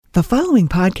The following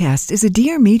podcast is a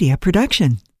Dear Media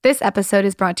production. This episode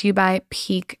is brought to you by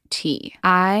Peak Tea.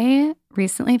 I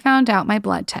recently found out my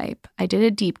blood type. I did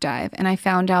a deep dive and I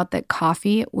found out that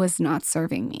coffee was not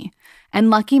serving me. And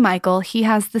lucky Michael, he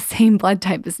has the same blood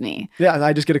type as me. Yeah,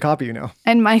 I just get a copy, you know.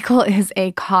 And Michael is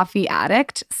a coffee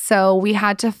addict. So we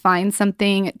had to find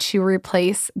something to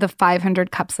replace the 500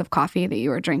 cups of coffee that you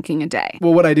were drinking a day.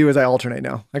 Well, what I do is I alternate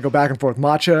now. I go back and forth.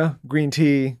 Matcha, green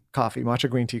tea, coffee. Matcha,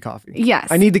 green tea, coffee. Yes.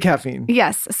 I need the caffeine.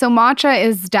 Yes. So matcha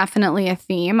is definitely a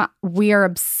theme. We are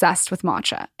obsessed with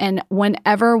matcha. And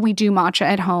whenever we do matcha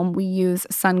at home, we use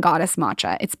Sun Goddess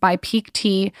matcha. It's by Peak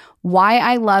Tea. Why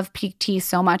I love Peak Tea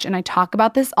so much, and I talk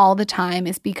about this all the time,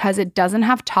 is because it doesn't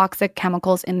have toxic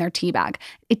chemicals in their tea bag.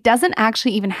 It doesn't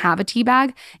actually even have a tea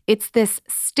bag. It's this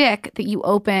stick that you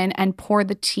open and pour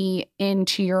the tea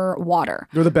into your water.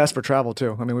 They're the best for travel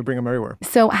too. I mean, we bring them everywhere.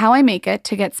 So how I make it,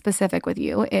 to get specific with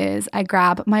you, is I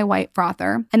grab my white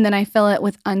frother and then I fill it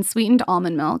with unsweetened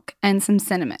almond milk and some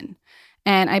cinnamon.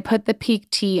 And I put the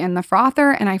Peak Tea in the frother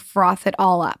and I froth it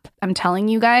all up. I'm telling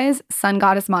you guys, Sun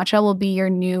Goddess Matcha will be your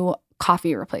new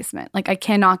coffee replacement. Like, I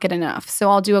cannot get enough.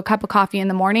 So I'll do a cup of coffee in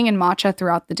the morning and matcha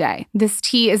throughout the day. This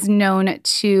tea is known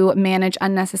to manage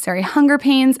unnecessary hunger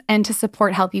pains and to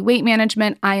support healthy weight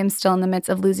management. I am still in the midst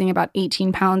of losing about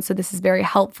 18 pounds, so this is very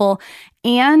helpful.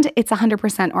 And it's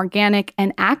 100% organic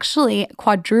and actually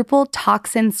quadruple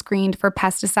toxin screened for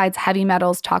pesticides, heavy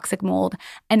metals, toxic mold,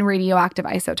 and radioactive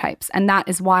isotypes. And that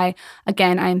is why,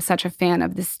 again, I am such a fan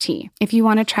of this tea. If you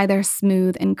want to try their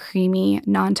smooth and creamy,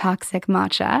 non-toxic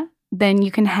matcha, then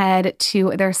you can head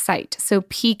to their site. So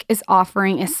Peak is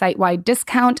offering a site-wide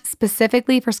discount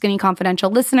specifically for Skinny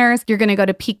Confidential listeners. You're going to go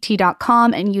to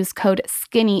peaktea.com and use code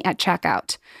SKINNY at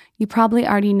checkout. You probably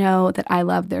already know that I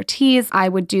love their teas. I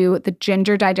would do the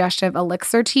ginger digestive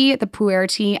elixir tea, the pu'er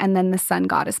tea, and then the Sun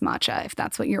Goddess matcha. If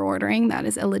that's what you're ordering, that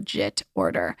is a legit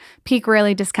order. Peak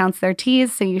rarely discounts their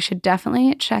teas, so you should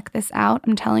definitely check this out.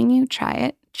 I'm telling you, try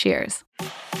it. Cheers.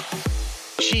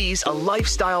 She's a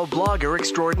lifestyle blogger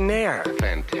extraordinaire.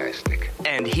 Fantastic.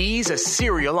 And he's a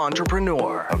serial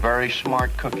entrepreneur. A very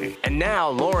smart cookie. And now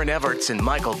Lauren Everts and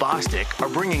Michael Bosstick are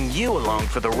bringing you along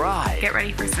for the ride. Get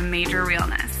ready for some major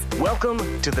realness.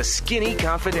 Welcome to the Skinny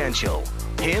Confidential.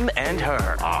 Him and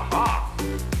her. Aha!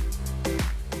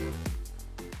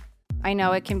 I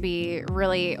know it can be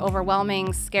really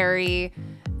overwhelming, scary.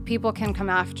 People can come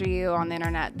after you on the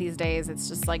internet these days. It's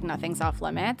just like nothing's off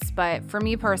limits. But for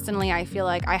me personally, I feel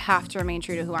like I have to remain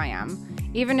true to who I am.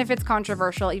 Even if it's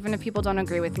controversial, even if people don't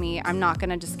agree with me, I'm not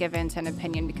going to just give in to an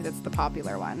opinion because it's the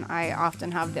popular one. I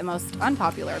often have the most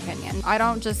unpopular opinion. I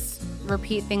don't just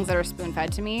repeat things that are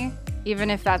spoon-fed to me. Even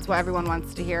if that's what everyone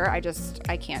wants to hear,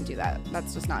 I can't do that.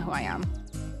 That's just not who I am.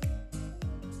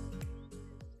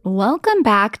 Welcome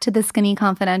back to the Skinny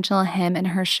Confidential Him and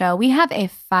Her Show. We have a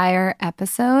fire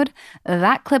episode.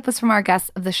 That clip was from our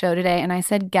guests of the show today, and I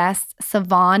said guests,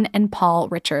 Sivan and Paul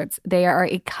Richards. They are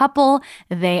a couple.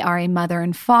 They are a mother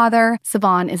and father.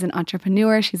 Sivan is an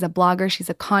entrepreneur. She's a blogger. She's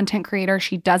a content creator.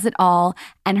 She does it all.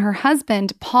 And her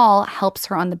husband, Paul, helps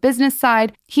her on the business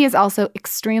side. He is also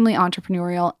extremely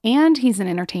entrepreneurial, and he's an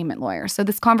entertainment lawyer. So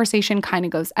this conversation kind of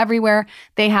goes everywhere.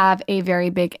 They have a very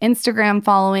big Instagram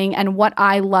following, and what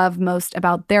I love most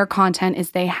about their content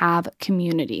is they have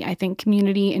community. I think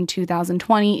community in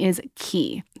 2020 is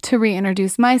key. To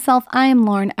reintroduce myself, I am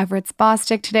Lauren Everts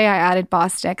Bosstick. Today I added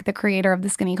Bosstick, the creator of the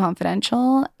Skinny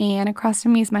Confidential, and across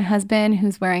from me is my husband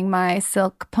who's wearing my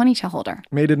silk ponytail holder.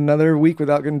 Made it another week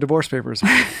without getting divorce papers.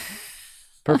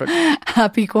 Perfect.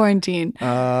 Happy quarantine.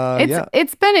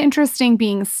 It's been interesting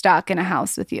being stuck in a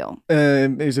house with you.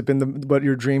 Has it been what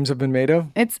your dreams have been made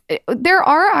of? There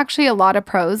are actually a lot of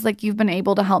pros. Like, you've been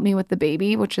able to help me with the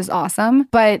baby, which is awesome.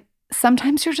 But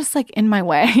sometimes you're just like in my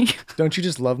way. Don't you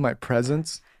just love my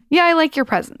presence? Yeah, I like your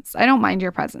presence. I don't mind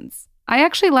your presence. I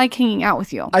actually like hanging out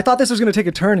with you. I thought this was going to take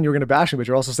a turn and you were going to bash me, but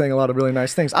you're also saying a lot of really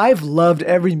nice things. I've loved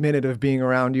every minute of being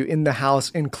around you in the house,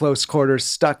 in close quarters,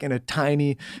 stuck in a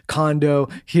tiny condo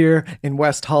here in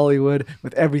West Hollywood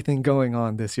with everything going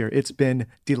on this year. It's been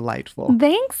delightful.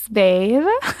 Thanks, babe.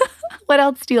 What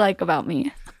else do you like about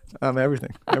me?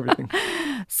 Everything.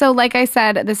 So like I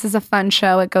said, this is a fun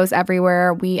show. It goes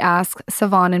everywhere. We ask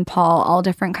Sivan and Paul all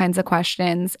different kinds of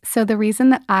questions. So the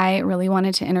reason that I really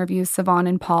wanted to interview Sivan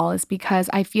and Paul is because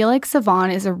I feel like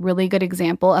Sivan is a really good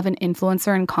example of an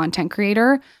influencer and content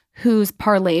creator who's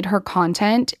parlayed her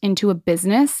content into a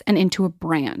business and into a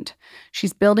brand.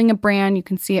 She's building a brand. You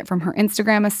can see it from her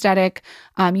Instagram aesthetic.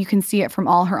 You can see it from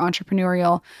all her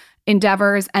entrepreneurial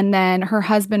endeavors. And then her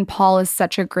husband, Paul, is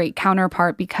such a great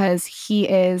counterpart because he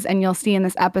is, and you'll see in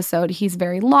this episode, he's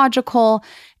very logical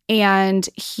and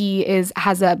he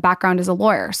has a background as a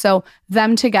lawyer. So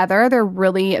them together, they're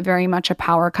really very much a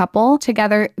power couple.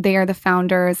 Together, they are the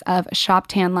founders of Shop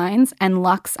Tan Lines and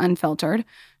Luxe Unfiltered.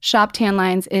 Shop Tan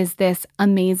Lines is this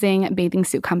amazing bathing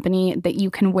suit company that you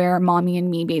can wear mommy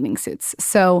and me bathing suits.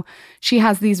 So she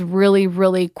has these really,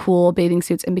 really cool bathing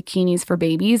suits and bikinis for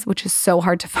babies, which is so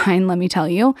hard to find, let me tell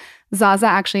you. Zaza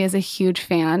actually is a huge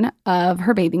fan of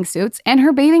her bathing suits. And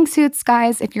her bathing suits,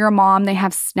 guys, if you're a mom, they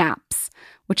have snaps,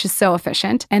 which is so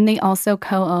efficient. And they also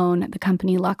co-own the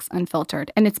company Luxe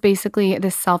Unfiltered. And it's basically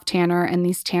this self-tanner and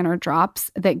these tanner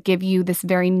drops that give you this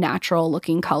very natural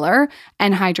looking color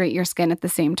and hydrate your skin at the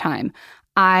same time.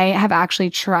 I have actually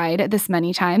tried this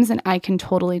many times, and I can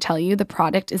totally tell you the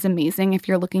product is amazing if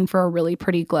you're looking for a really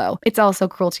pretty glow. It's also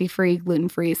cruelty-free,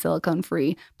 gluten-free,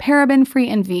 silicone-free, paraben-free,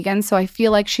 and vegan. So I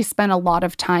feel like she spent a lot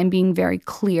of time being very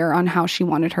clear on how she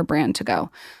wanted her brand to go.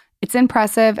 It's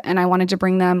impressive, and I wanted to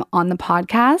bring them on the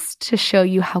podcast to show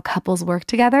you how couples work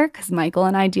together, because Michael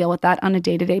and I deal with that on a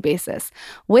day-to-day basis.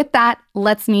 With that,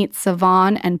 let's meet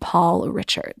Sivan and Paul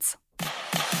Richards.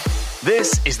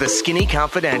 This is the Skinny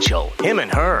Confidential, him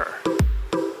and her.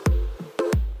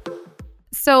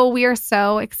 So we are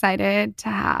so excited to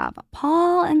have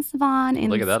Paul and Sivan in the studio.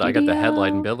 Look at that. I got the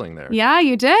headline building there. Yeah,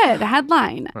 you did. The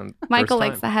headline. Michael time.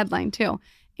 likes the headline too.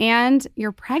 And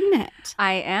you're pregnant.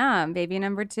 I am baby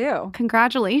number 2.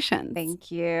 Congratulations.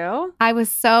 Thank you. I was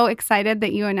so excited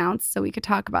that you announced so we could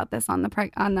talk about this on the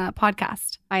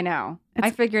podcast. I know.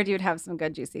 I figured you'd have some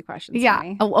good juicy questions Yeah. for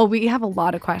me. Oh, we have a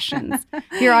lot of questions.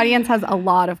 Your audience has a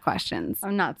lot of questions.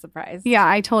 I'm not surprised. Yeah,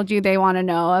 I told you they want to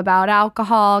know about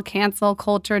alcohol, cancel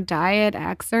culture, diet,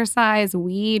 exercise,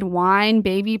 weed, wine,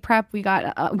 baby prep. We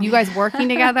got you guys working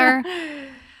together.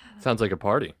 Sounds like a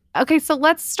party. Okay, so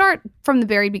let's start from the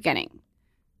very beginning.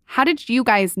 How did you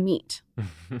guys meet?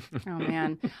 Oh,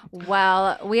 man.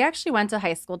 Well, we actually went to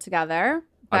high school together.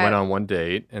 I went on one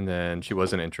date, and then she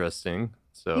wasn't interesting.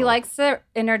 So He likes to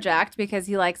interject because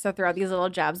he likes to throw these little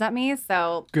jabs at me.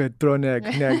 So Good. Throw neg.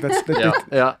 That's the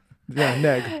yeah.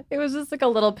 neg. it was just like a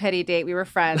little pity date. We were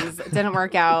friends. It didn't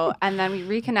work out. And then we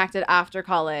reconnected after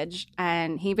college.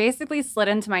 And he basically slid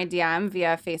into my DM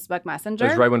via Facebook Messenger. It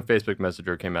was right when Facebook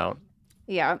Messenger came out.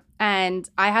 Yeah. And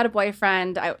I had a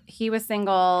boyfriend. He was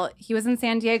single. He was in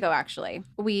San Diego, actually.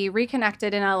 We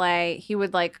reconnected in LA. He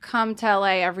would come to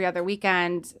LA every other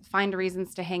weekend, find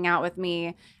reasons to hang out with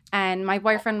me. And my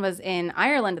boyfriend was in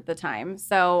Ireland at the time.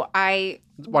 So Why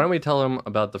don't we tell him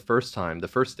about the first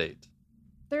date?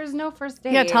 There's no first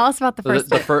date. Yeah, tell us about the first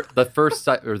date.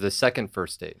 The second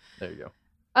first date. There you go.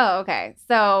 Oh, okay.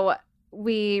 So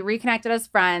we reconnected as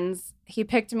friends. He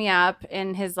picked me up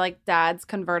in his dad's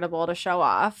convertible to show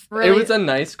off. Really, It was a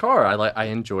nice car. I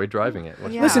enjoyed driving it.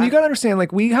 Yeah. Listen, you gotta understand,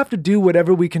 we have to do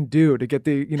whatever we can do to get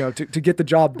the, to get the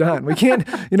job done. We can't,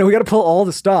 we gotta pull all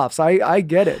the stops. I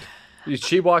get it.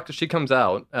 She comes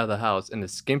out of the house in a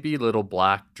skimpy little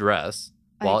black dress.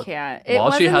 I can't.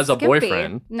 While she wasn't has a skimpy.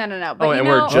 boyfriend. No. But And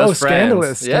we're just friends.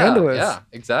 Scandalous. Scandalous. Yeah,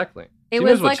 exactly. It She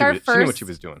was knows what our she knew first what she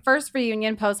was doing. first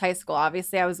reunion post high school.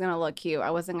 Obviously, I was gonna look cute.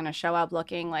 I wasn't gonna show up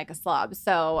looking like a slob.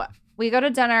 So we go to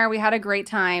dinner. We had a great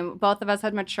time. Both of us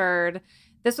had matured.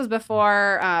 This was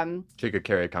before. She could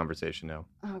carry a conversation now.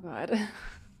 Oh God.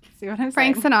 See what I'm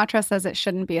Frank saying? Sinatra says it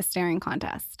shouldn't be a staring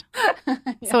contest.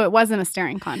 So it wasn't a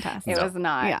staring contest. It was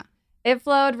not. Yeah. It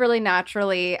flowed really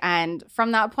naturally. And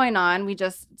from that point on, we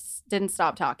just didn't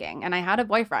stop talking. And I had a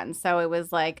boyfriend. So it was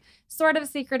sort of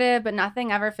secretive, but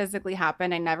nothing ever physically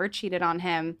happened. I never cheated on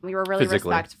him. We were really Physically.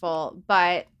 respectful.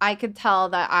 But I could tell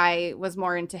that I was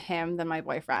more into him than my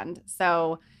boyfriend.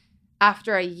 So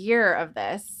after a year of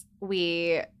this,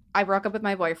 I broke up with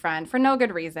my boyfriend for no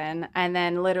good reason. And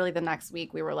then literally the next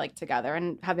week, we were together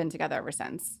and have been together ever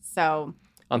since. So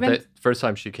First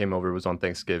time she came over was on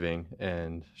Thanksgiving,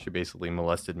 and she basically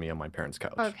molested me on my parents'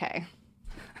 couch. okay.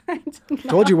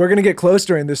 Told you we're gonna get close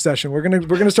during this session. We're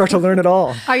gonna start to learn it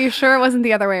all. Are you sure it wasn't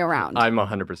the other way around? I'm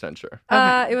 100% sure.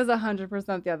 It was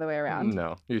 100% the other way around.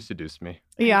 No, you seduced me.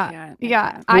 Yeah.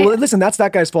 Yeah. Well, listen, that's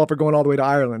that guy's fault for going all the way to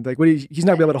Ireland. He's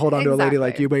not gonna be able to hold on to a lady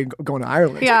like Exactly. you, but going to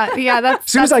Ireland. Yeah. That's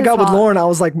As soon as I got with Lauren, I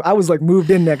was moved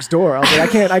in next door. I was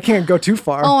I can't go too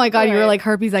far. Oh my God, you were like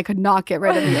herpes. I could not get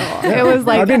rid of you. It was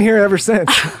I've been here ever since.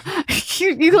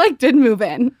 you did move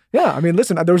in. Yeah, I mean,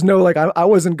 listen, there was no I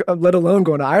wasn't, let alone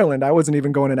going to Ireland. I wasn't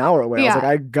even going an hour away. Yeah. I was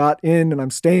I got in and I'm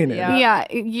staying in. Yeah. Yeah.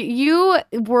 You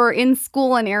were in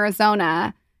school in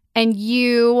Arizona and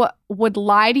you would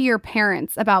lie to your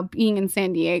parents about being in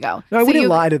San Diego. No, I wouldn't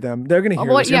lie to them. They're going to hear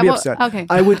this. They're going to be upset. Okay.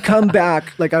 I would come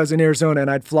back, like I was in Arizona, and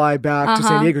I'd fly back to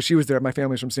San Uh-huh. Diego. She was there. My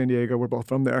family's from San Diego. We're both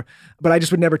from there. But I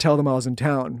just would never tell them I was in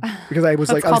town because I was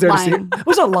That's like, I was there called to see. lying. I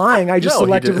was not lying. I just No,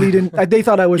 he selectively didn't. They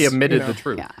thought I was. He admitted you know. the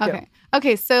truth. Yeah. Okay.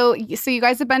 Okay. So you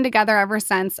guys have been together ever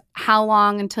since. How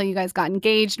long until you guys got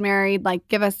engaged, married? Like,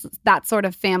 give us that sort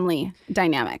of family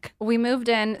dynamic. We moved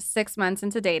in 6 months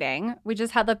into dating. We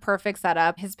just had the perfect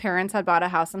setup. His parents had bought a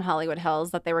house in Hollywood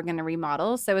Hills that they were going to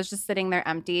remodel. So it was just sitting there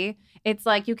empty. It's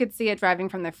like you could see it driving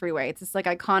from the freeway. It's this like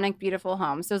iconic, beautiful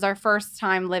home. So it was our first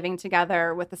time living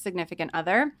together with a significant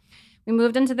other. We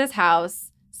moved into this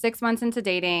house 6 months into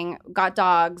dating, got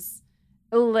dogs,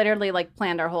 literally like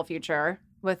planned our whole future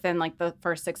within like the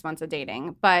first 6 months of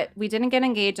dating. But we didn't get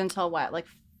engaged until what, like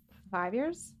 5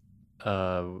 years?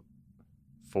 4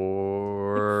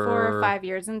 4 or 5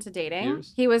 years into dating.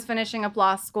 years? He was finishing up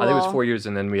law school. I think it was 4 years,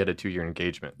 and then we had a 2-year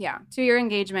engagement. Yeah, 2-year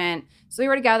engagement. So we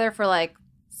were together for like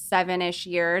 7-ish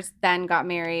years, then got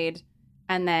married,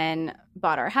 and then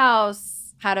bought our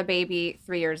house, had a baby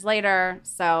 3 years later.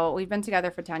 So we've been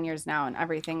together for 10 years now, and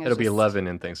everything is It'll be just- 11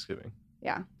 in Thanksgiving.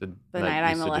 Yeah, The night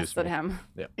I you seduced molested me. him.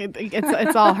 Yeah.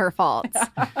 It's all her fault.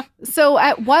 So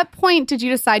at what point did you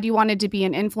decide you wanted to be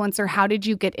an influencer? How did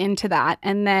you get into that?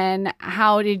 And then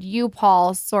how did you,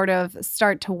 Paul, sort of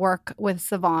start to work with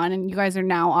Sivan? And you guys are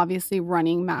now obviously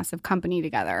running massive company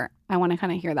together. I want to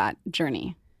kind of hear that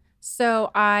journey.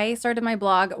 So I started my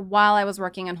blog while I was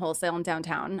working in wholesale in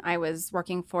downtown. I was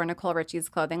working for Nicole Richie's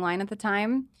clothing line at the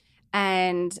time.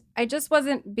 And I just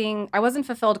I wasn't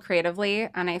fulfilled creatively.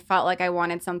 And I felt like I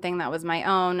wanted something that was my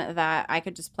own that I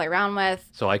could just play around with.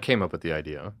 So I came up with the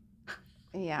idea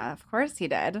Yeah, of course he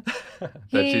did. that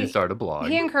she'd start a blog.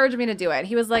 He encouraged me to do it.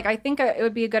 He was like, I think it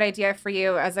would be a good idea for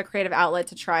you as a creative outlet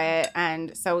to try it.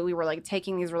 And so we were like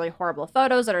taking these really horrible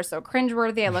photos that are so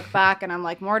cringeworthy. I look back and I'm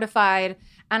like mortified.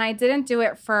 And I didn't do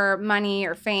it for money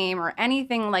or fame or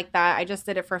anything like that. I just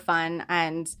did it for fun.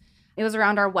 And it was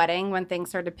around our wedding when things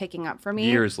started picking up for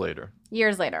me. Years later.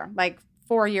 Years later, like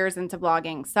 4 years into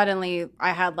blogging, suddenly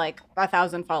I had like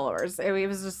 1,000 followers. It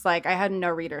was just like I had no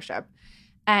readership.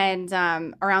 And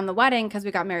around the wedding, because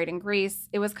we got married in Greece,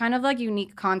 it was kind of like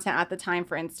unique content at the time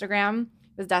for Instagram.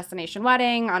 It was destination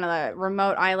wedding on a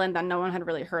remote island that no one had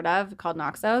really heard of called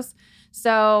Naxos.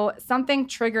 So something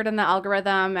triggered in the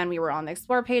algorithm and we were on the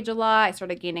explore page a lot. I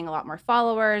started gaining a lot more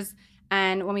followers.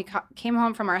 And when we came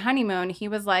home from our honeymoon, he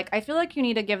was like, I feel like you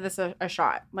need to give this a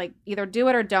shot. Like either do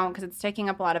it or don't because it's taking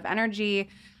up a lot of energy.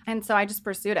 And so I just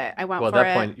pursued it. I went for it. Well, at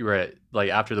that point, you were at,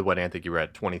 like, after the wedding, I think you were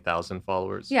at 20,000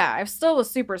 followers. Yeah, I still was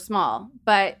super small,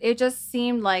 but it just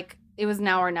seemed like it was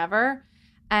now or never.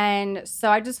 And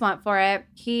so I just went for it.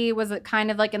 He was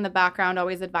kind of like in the background,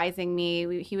 always advising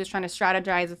me. He was trying to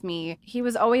strategize with me. He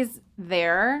was always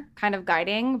there, kind of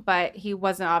guiding, but he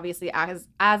wasn't obviously as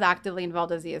actively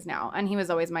involved as he is now. And he was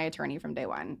always my attorney from day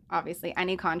one. Obviously,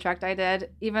 any contract I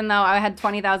did, even though I had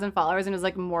 20,000 followers and it was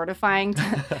like mortifying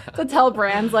to tell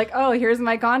brands like, oh, here's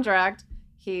my contract.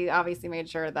 He obviously made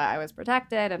sure that I was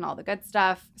protected and all the good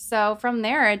stuff. So from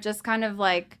there, it just kind of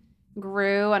like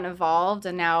grew and evolved,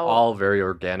 and now all very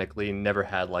organically. Never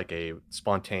had like a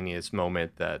spontaneous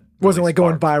moment that Wasn't really like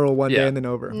going sparked. viral one Yeah. day and then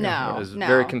over. No. It was no.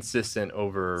 very consistent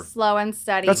over. slow and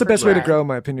steady. That's the for best way to sure. grow, in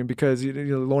my opinion, because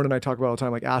Lauren and I talk about all the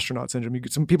time, like astronaut syndrome.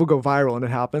 Some people go viral and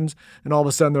it happens, and all of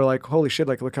a sudden they're like, "Holy shit!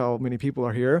 Like, look how many people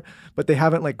are here," but they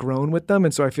haven't like grown with them,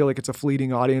 and so I feel like it's a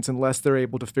fleeting audience unless they're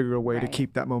able to figure a way to Right.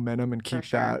 keep that momentum and keep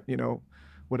sure. that,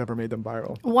 whatever made them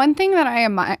viral. One thing that I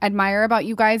admire about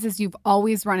you guys is you've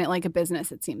always run it like a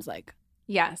business, it seems like.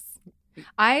 Yes. We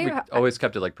I always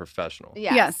kept it like professional.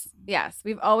 yes. Yes.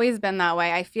 We've always been that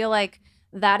way. I feel like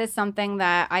that is something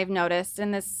that I've noticed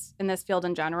in this field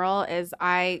in general is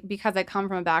because I come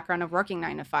from a background of working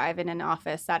 9 to 5 in an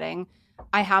office setting,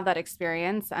 I have that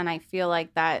experience, and I feel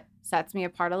like that sets me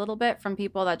apart a little bit from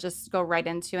people that just go right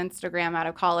into Instagram out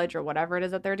of college or whatever it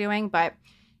is that they're doing.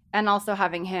 And also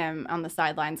having him on the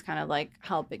sidelines kind of like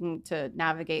helping to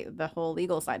navigate the whole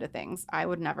legal side of things. I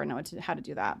would never know how to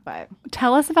do that, but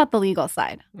Tell us about the legal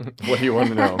side. What do you want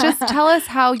to know? Just tell us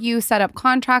how you set up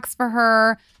contracts for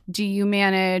her. Do you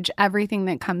manage everything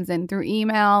that comes in through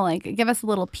email? Like, give us a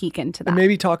little peek into that. And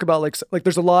maybe talk about like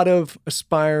there's a lot of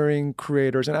aspiring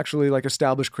creators and actually like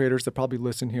established creators that probably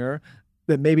listen here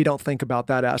that maybe don't think about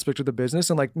that aspect of the business,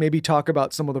 and like maybe talk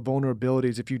about some of the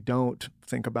vulnerabilities if you don't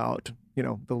think about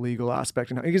the legal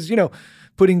aspect, and because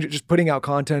putting out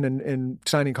content and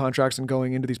signing contracts and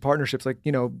going into these partnerships, like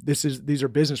these are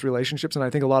business relationships, and I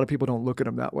think a lot of people don't look at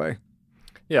them that way.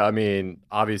 Yeah, I mean,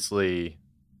 obviously,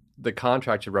 the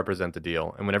contract should represent the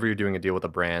deal, and whenever you're doing a deal with a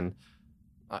brand,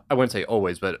 I wouldn't say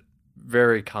always, but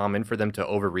very common for them to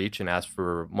overreach and ask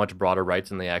for much broader rights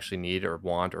than they actually need or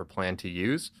want or plan to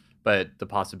use. But the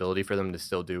possibility for them to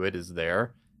still do it is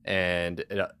there. And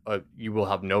you will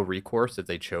have no recourse if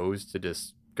they chose to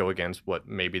just go against what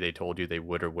maybe they told you they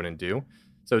would or wouldn't do.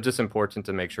 So it's just important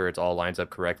to make sure it's all lines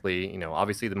up correctly.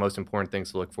 Obviously the most important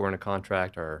things to look for in a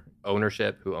contract are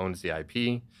ownership, who owns the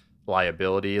IP,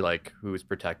 liability, like who's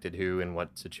protected who in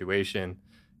what situation,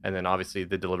 and then obviously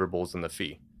the deliverables and the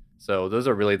fee. So those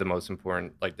are really the most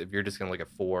important. Like if you're just going to look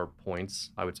at 4 points,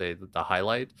 I would say the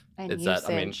highlight And is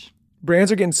usage. that,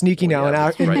 Brands are getting sneaky now yeah,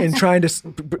 that's right. and trying to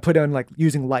put on like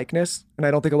using likeness. And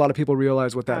I don't think a lot of people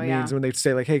realize what that Oh, yeah. means when they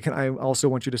say like, hey, I also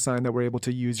want you to sign that we're able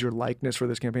to use your likeness for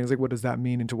this campaign. It's like, what does that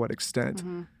mean and to what extent?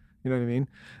 Mm-hmm. You know what I mean?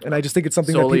 And I just think it's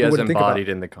something solely that people as wouldn't think about. embodied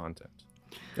in the content.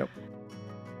 Yep.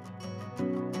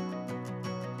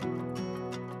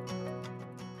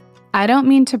 I don't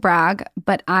mean to brag,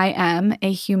 but I am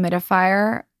a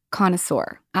humidifier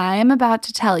connoisseur. I am about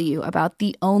to tell you about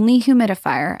the only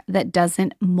humidifier that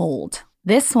doesn't mold.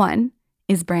 This one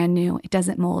is brand new. It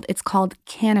doesn't mold. It's called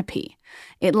Canopy.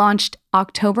 It launched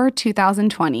October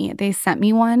 2020. They sent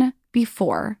me one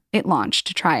before it launched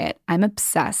to try it. I'm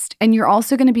obsessed. And you're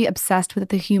also going to be obsessed with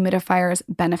the humidifier's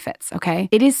benefits, okay?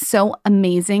 It is so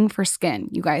amazing for skin,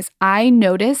 you guys. I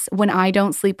notice when I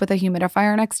don't sleep with a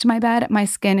humidifier next to my bed, my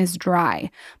skin is dry.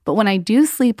 But when I do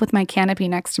sleep with my Canopy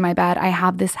next to my bed, I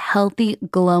have this healthy,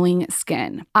 glowing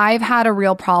skin. I've had a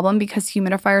real problem because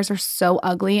humidifiers are so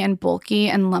ugly and bulky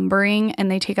and lumbering and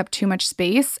they take up too much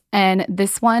space. And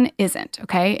this one isn't,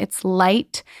 okay? It's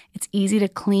light. It's easy to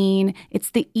clean.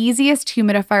 It's the easiest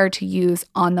humidifier to use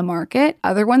on the market.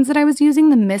 Other ones that I was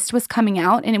using, the mist was coming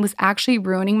out and it was actually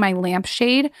ruining my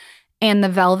lampshade and the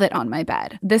velvet on my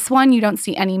bed. This one, you don't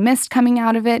see any mist coming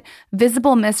out of it.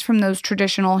 Visible mist from those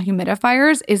traditional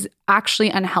humidifiers is actually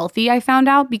unhealthy, I found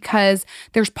out, because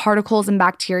there's particles and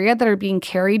bacteria that are being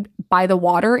carried by the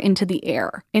water into the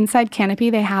air. Inside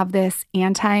Canopy, they have this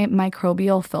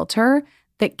antimicrobial filter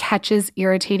that catches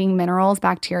irritating minerals,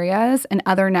 bacteria, and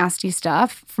other nasty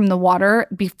stuff from the water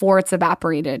before it's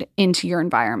evaporated into your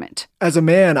environment. As a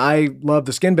man, I love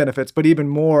the skin benefits, but even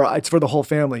more, it's for the whole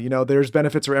family. There's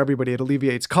benefits for everybody. It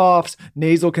alleviates coughs,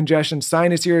 nasal congestion,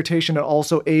 sinus irritation. It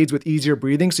also aids with easier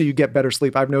breathing, so you get better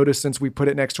sleep. I've noticed since we put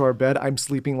it next to our bed, I'm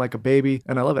sleeping like a baby,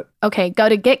 and I love it. Okay, go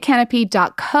to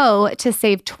getcanopy.co to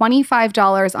save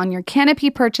 $25 on your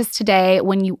Canopy purchase today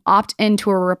when you opt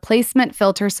into a replacement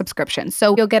filter subscription.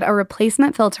 So you'll get a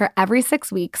replacement filter every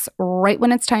 6 weeks, right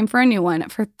when it's time for a new one,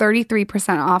 for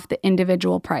 33% off the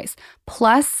individual price.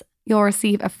 Plus, you'll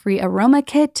receive a free aroma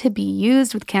kit to be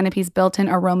used with Canopy's built-in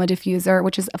aroma diffuser,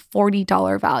 which is a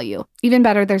 $40 value. Even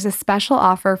better, there's a special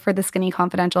offer for the Skinny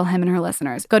Confidential Him and Her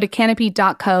listeners. Go to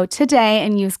canopy.co today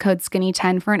and use code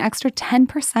SKINNY10 for an extra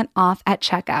 10% off at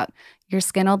checkout. Your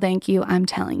skin will thank you. I'm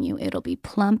telling you, it'll be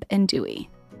plump and dewy.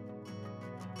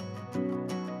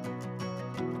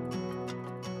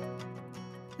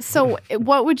 So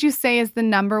what would you say is the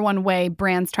number one way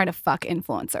brands try to fuck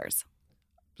influencers?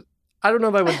 I don't know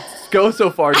if I would go so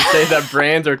far to say that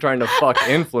brands are trying to fuck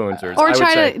influencers. Or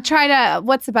I would try to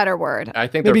what's a better word? I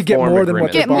think Maybe they're get more than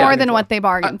what Get they're more bargaining than for. what they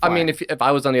bargained for. I mean, if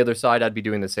I was on the other side, I'd be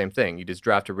doing the same thing. You just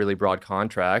draft a really broad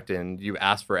contract and you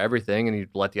ask for everything and you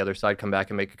let the other side come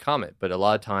back and make a comment. But a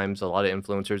lot of times, a lot of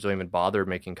influencers don't even bother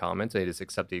making comments. They just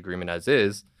accept the agreement as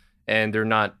is, and they're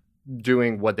not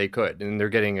doing what they could. And they're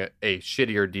getting a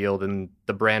shittier deal than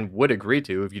the brand would agree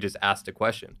to if you just asked a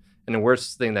question. And the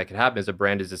worst thing that could happen is a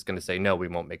brand is just going to say, no, we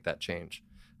won't make that change.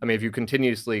 I mean, if you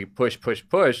continuously push,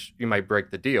 you might break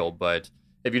the deal. But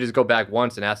if you just go back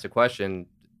once and ask a question,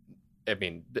 I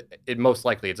mean, it most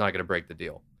likely it's not going to break the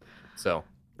deal. So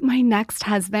my next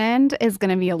husband is going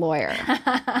to be a lawyer.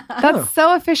 That's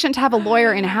so efficient to have a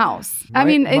lawyer in house. My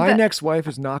next wife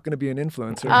is not going to be an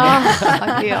influencer. Oh,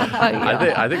 fuck you. Fuck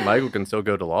you. I think Michael can still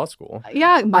go to law school.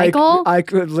 Yeah, Michael. I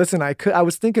could listen. I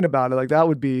was thinking about it. Like that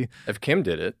would be. If Kim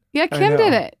did it. Yeah, Kim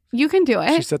did it. You can do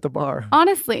it. She set the bar.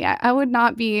 Honestly, I would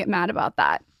not be mad about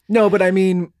that. No, but I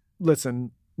mean,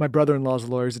 listen. My brother-in-law's a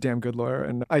lawyer. He's a damn good lawyer,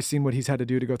 and I've seen what he's had to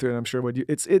do to go through it. And I'm sure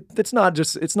it's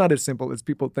not as simple as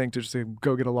people think to just say,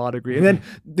 go get a law degree. And then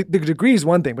the degree is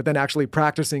one thing, but then actually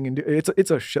practicing and it's a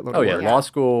shitload. Oh of yeah, work. law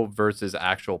school versus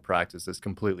actual practice is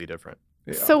completely different.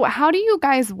 Yeah. So how do you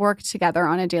guys work together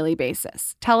on a daily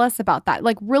basis? Tell us about that.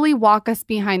 Like really walk us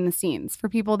behind the scenes for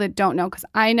people that don't know, because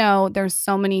I know there's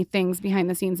so many things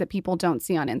behind the scenes that people don't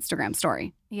see on Instagram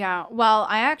story. Yeah. Well,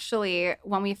 I actually,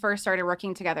 when we first started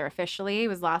working together officially, it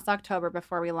was last October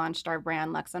before we launched our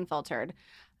brand, Lex Unfiltered.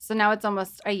 So now it's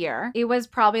almost a year. It was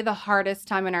probably the hardest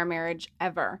time in our marriage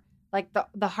ever. Like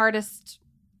the hardest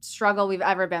struggle we've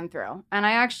ever been through. And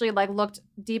I actually like looked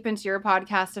deep into your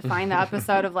podcast to find the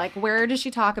episode of like, where does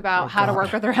she talk about how to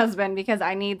work with her husband? Because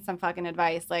I need some fucking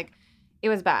advice. Like, it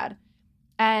was bad.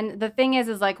 And the thing is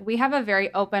like, we have a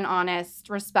very open, honest,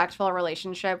 respectful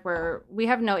relationship where we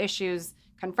have no issues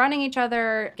confronting each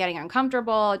other, getting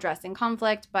uncomfortable, addressing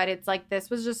conflict. But it's like,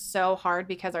 this was just so hard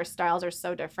because our styles are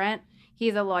so different.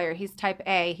 He's a lawyer. He's type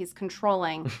A. He's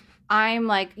controlling. I'm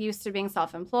like used to being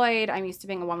self-employed. I'm used to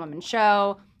being a one-woman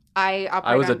show.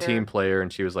 I was a team player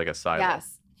and she was like a silo.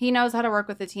 Yes. He knows how to work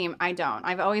with a team. I don't.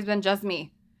 I've always been just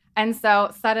me. And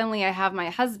so suddenly I have my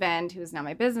husband, who's now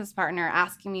my business partner,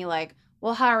 asking me like,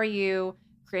 well, how are you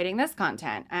creating this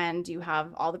content? And do you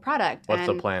have all the product? What's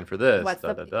the plan for this?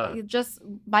 Just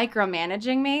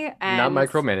micromanaging me. And not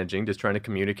micromanaging, just trying to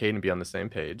communicate and be on the same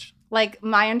page. Like,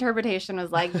 my interpretation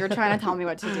was like, you're trying to tell me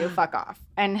what to do, fuck off.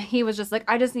 And he was just like,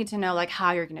 I just need to know like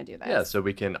how you're going to do this. Yeah, so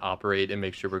we can operate and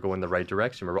make sure we're going the right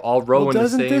direction. We're all rowing the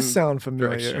same Doesn't this sound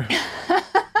familiar?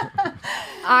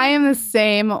 I am the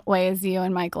same way as you,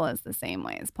 and Michael is the same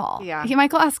way as Paul. Yeah.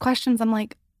 Michael asks questions. I'm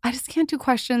like, I just can't do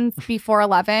questions before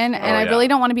 11, and I really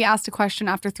don't want to be asked a question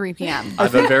after 3 p.m. I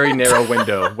have a very narrow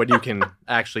window when you can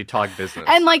actually talk business.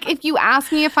 And like, if you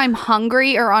ask me if I'm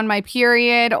hungry or on my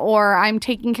period or I'm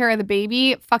taking care of the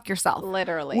baby, fuck yourself.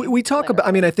 Literally. We talk about,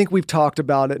 I mean, I think we've talked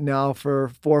about it now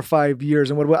for 4 or 5 years.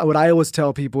 And what I always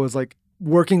tell people is like,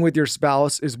 working with your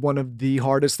spouse is one of the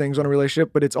hardest things on a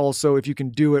relationship, but it's also, if you can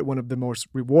do it, one of the most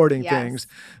rewarding things.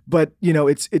 But, you know,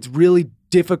 it's really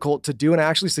difficult to do. And I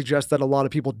actually suggest that a lot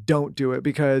of people don't do it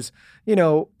because, you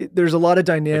know, there's a lot of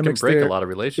dynamics there. It can break a lot of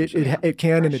relationships. It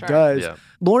can and it does. Yeah.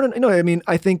 Lauren, I mean,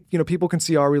 I think, you know, people can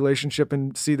see our relationship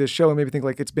and see this show and maybe think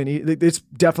like it's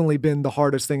definitely been the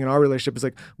hardest thing in our relationship is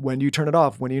like, when do you turn it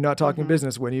off? When are you not talking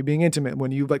business? When are you being intimate?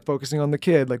 When are you like focusing on the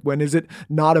kid? Like, when is it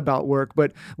not about work?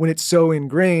 But when it's so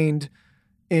ingrained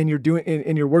and you're doing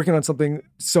and you're working on something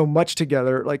so much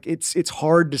together, like it's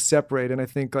hard to separate. And I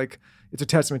think like it's a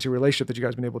testament to your relationship that you guys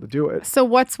have been able to do it. So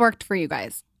what's worked for you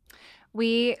guys?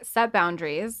 We set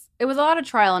boundaries. It was a lot of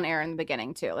trial and error in the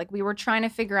beginning too. Like, we were trying to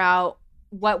figure out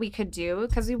what we could do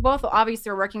because we both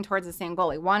obviously were working towards the same goal.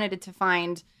 We wanted it to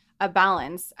find a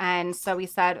balance. And so we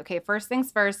said, okay, first things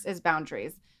first is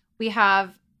boundaries. We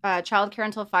have childcare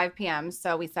until 5 p.m.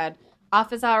 So we said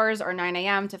office hours are 9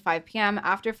 a.m. to 5 p.m.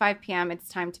 After 5 p.m., it's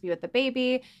time to be with the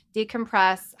baby,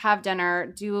 decompress, have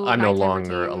dinner, I'm no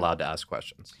longer allowed to ask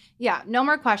questions. Yeah, no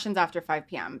more questions after 5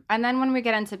 p.m. And then when we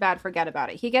get into bed, forget about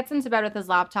it. He gets into bed with his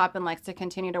laptop and likes to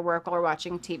continue to work while we're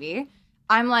watching TV.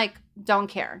 I'm like, don't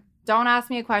care. Don't ask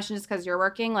me a question just because you're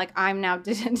working. Like, I'm now.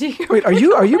 Wait, are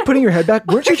you putting your head back?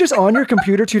 Weren't you just on your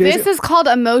computer 2 days ago? This is called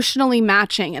emotionally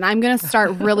matching, and I'm going to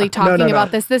start really talking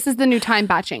about this. This is the new time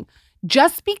batching.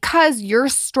 Just because you're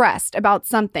stressed about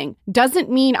something doesn't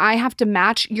mean I have to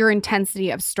match your intensity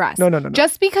of stress. No.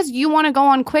 Just because you want to go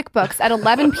on QuickBooks at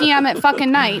 11 p.m. at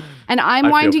fucking night and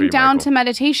I'm winding down to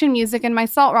meditation music and my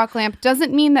salt rock lamp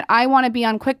doesn't mean that I want to be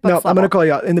on QuickBooks level. I'm going to call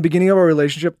you out. In the beginning of our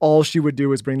relationship, all she would do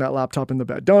was bring that laptop in the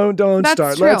bed. Don't That's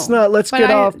start. True. Let's but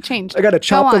get I off. Changed. I got to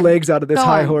chop the legs out of this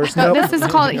high horse. No, this is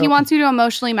called, he wants you to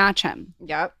emotionally match him.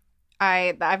 Yep.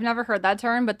 I've never heard that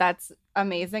term, but that's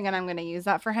amazing, and I'm going to use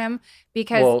that for him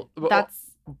because that's.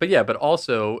 But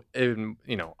also, you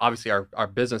know, obviously our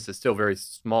business is still very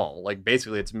small. Like,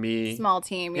 basically, it's me. Small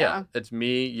team, yeah. It's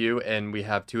me, you, and we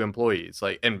have 2 employees.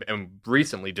 Like, and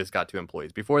recently just got 2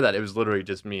 employees. Before that, it was literally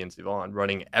just me and Sivan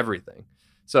running everything.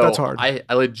 So that's hard. I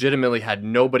legitimately had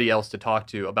nobody else to talk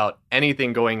to about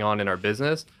anything going on in our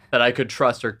business that I could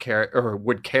trust or care or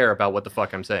would care about what the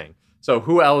fuck I'm saying. So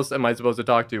who else am I supposed to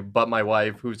talk to but my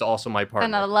wife, who's also my partner?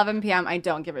 And at 11 p.m., I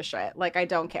don't give a shit. Like, I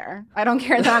don't care. I don't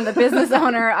care that I'm the business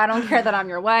owner. I don't care that I'm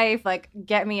your wife. Like,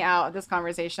 get me out of this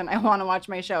conversation. I want to watch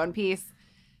my show in peace.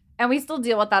 And we still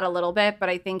deal with that a little bit, but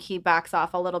I think he backs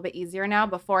off a little bit easier now.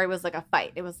 Before, it was like a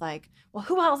fight. It was like, well,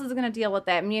 who else is going to deal with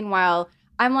it? Meanwhile,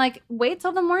 I'm like, wait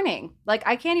till the morning. Like,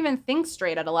 I can't even think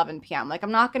straight at 11 p.m. Like,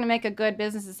 I'm not going to make a good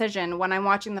business decision when I'm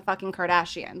watching the fucking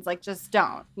Kardashians. Like, just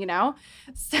don't, you know?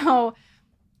 So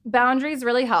boundaries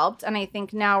really helped. And I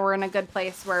think now we're in a good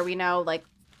place where we know, like,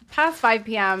 past 5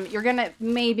 p.m., you're going to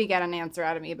maybe get an answer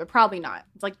out of me, but probably not.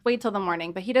 It's like, wait till the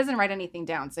morning. But he doesn't write anything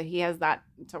down, so he has that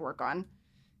to work on.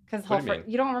 Because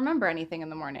you don't remember anything in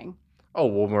the morning. Oh,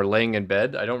 when we're laying in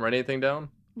bed, I don't write anything down?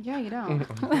 Yeah, you don't.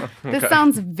 This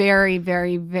sounds very,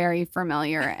 very, very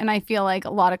familiar. And I feel like a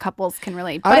lot of couples can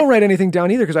relate. I don't write anything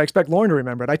down either because I expect Lauren to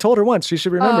remember it. I told her once she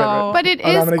should remember it. But it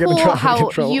is cool how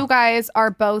you guys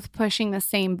are both pushing the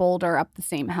same boulder up the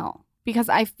same hill. Because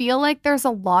I feel like there's a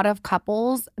lot of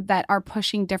couples that are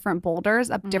pushing different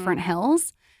boulders up different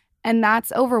hills. And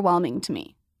that's overwhelming to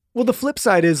me. Well, the flip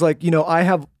side is like, I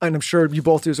have, and I'm sure you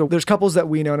both do. So there's couples that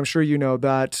we know, and I'm sure you know,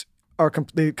 that are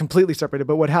they completely separated.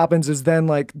 But what happens is then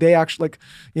like they actually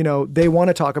they want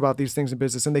to talk about these things in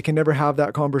business and they can never have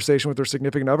that conversation with their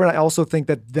significant other. And I also think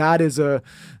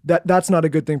that's not a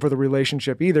good thing for the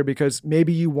relationship either, because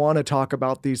maybe you want to talk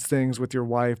about these things with your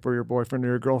wife or your boyfriend or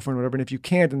your girlfriend, or whatever. And if you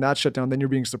can't and that's shut down, then you're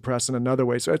being suppressed in another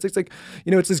way. So it's like,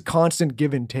 it's this constant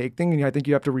give and take thing. And I think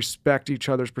you have to respect each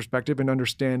other's perspective and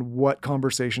understand what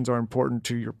conversations are important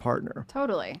to your partner.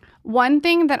 Totally. One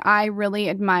thing that I really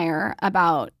admire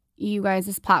about you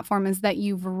guys' platform is that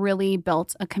you've really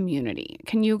built a community.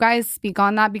 Can you guys speak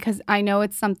on that? Because I know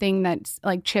it's something that's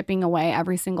like chipping away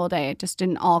every single day. It just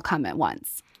didn't all come at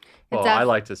once. Well, I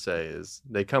like to say is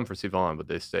they come for Sivan, but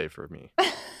they stay for me.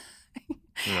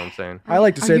 You know what I'm saying? I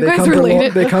like to say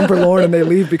they come for Lauren and they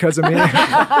leave because of me.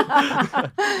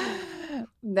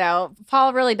 No,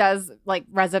 Paul really does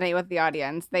like resonate with the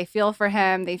audience. They feel for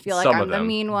him. They feel like I'm the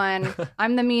mean one.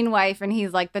 I'm the mean wife and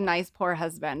he's like the nice poor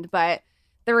husband. But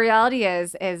the reality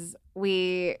is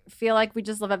we feel like we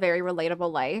just live a very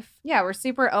relatable life. Yeah, we're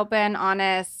super open,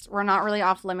 honest. We're not really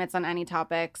off limits on any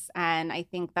topics. And I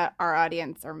think that our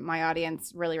audience, or my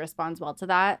audience, really responds well to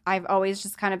that. I've always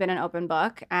just kind of been an open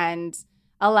book, and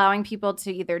allowing people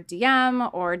to either DM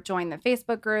or join the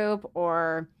Facebook group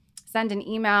or send an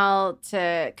email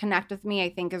to connect with me,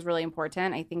 I think is really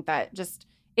important. I think that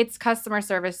it's customer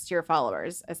service to your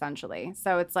followers, essentially.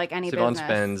 So it's like any Sivan business.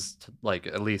 spends like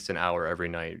at least an hour every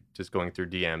night just going through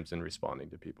DMs and responding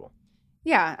to people.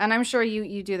 Yeah, and I'm sure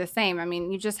you do the same. I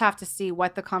mean, you just have to see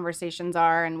what the conversations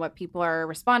are and what people are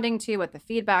responding to, what the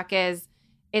feedback is.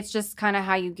 It's just kind of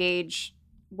how you gauge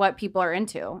what people are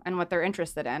into and what they're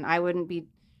interested in. I wouldn't be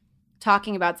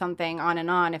talking about something on and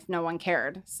on if no one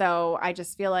cared. So I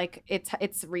just feel like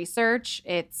it's research,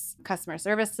 it's customer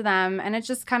service to them, and it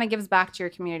just kind of gives back to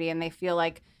your community, and they feel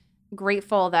like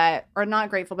grateful that, or not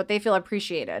grateful, but they feel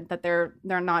appreciated that they're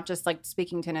not just like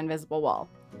speaking to an invisible wall.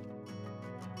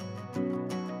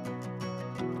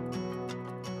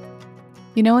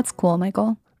 You know what's cool,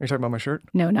 Michael? Are you talking about my shirt?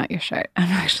 No, not your shirt. I'm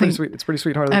It's actually pretty sweet. It's pretty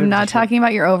sweet. Harley I'm not Davidson shirt. talking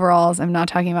about your overalls. I'm not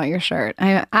talking about your shirt.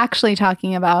 I'm actually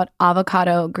talking about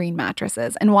avocado green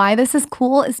mattresses. And why this is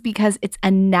cool is because it's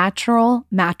a natural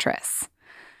mattress.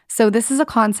 So this is a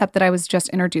concept that I was just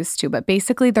introduced to, but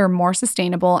basically they're more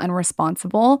sustainable and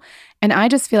responsible. And I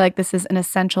just feel like this is an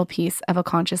essential piece of a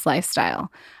conscious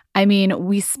lifestyle. I mean,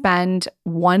 we spend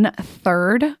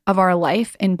 1/3 of our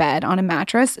life in bed on a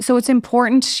mattress. So it's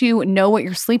important to know what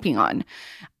you're sleeping on.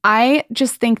 I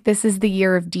just think this is the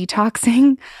year of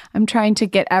detoxing. I'm trying to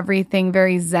get everything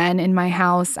very zen in my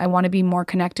house. I want to be more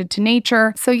connected to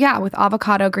nature. So yeah, with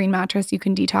avocado green mattress, you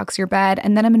can detox your bed.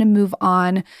 And then I'm going to move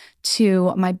on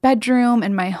to my bedroom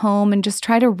and my home and just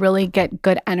try to really get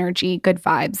good energy, good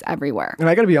vibes everywhere. And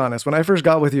I got to be honest, when I first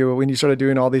got with you, when you started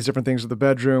doing all these different things with the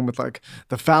bedroom, with like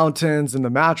the fountains and the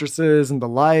mattresses and the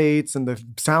lights and the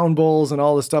sound bowls and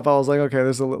all this stuff, I was like, okay,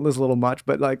 this is a little much.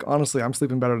 But like, honestly, I'm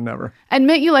sleeping better than ever.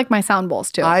 Admit you like my sound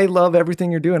bowls too. I love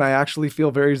everything you're doing. I actually feel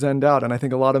very zenned out. And I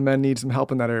think a lot of men need some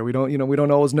help in that area. We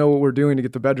don't always know what we're doing to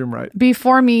get the bedroom right.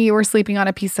 Before me, you were sleeping on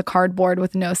a piece of cardboard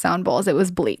with no sound bowls. It was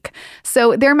bleak.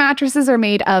 So their mattresses are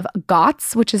made of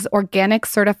GOTS, which is organic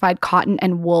certified cotton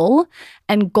and wool,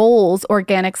 and Goals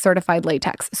organic certified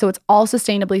latex. So it's all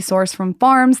sustainably sourced from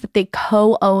farms that they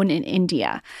co-own in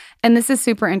India. And this is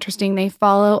super interesting. They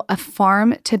follow a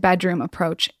farm to bedroom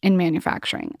approach in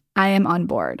manufacturing. I am on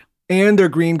board. And they're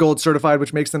green gold certified,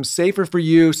 which makes them safer for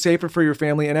you, safer for your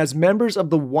family. And as members of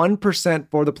the 1%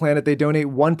 for the planet, they donate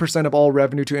 1% of all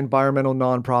revenue to environmental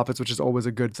nonprofits, which is always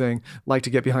a good thing. Like to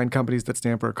get behind companies that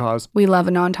stand for a cause. We love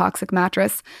a non-toxic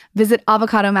mattress. Visit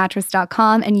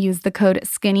avocadomattress.com and use the code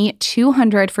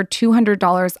SKINNY200 for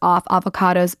 $200 off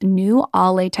Avocado's new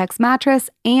all-latex mattress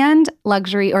and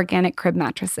luxury organic crib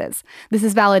mattresses. This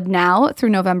is valid now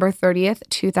through November 30th,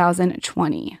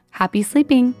 2020. Happy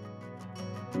sleeping.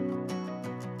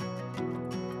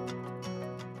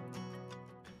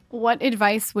 What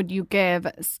advice would you give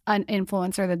an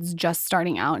influencer that's just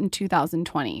starting out in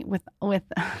 2020 with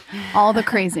all the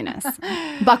craziness?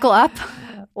 Buckle up.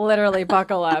 Literally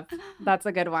buckle up. That's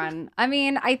a good one. I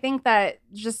mean, I think that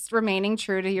just remaining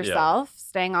true to yourself,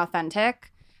 staying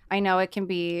authentic. I know it can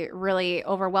be really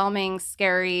overwhelming,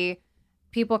 scary.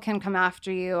 People can come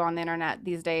after you on the internet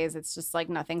these days. It's just like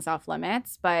nothing's off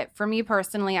limits. But for me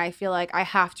personally, I feel like I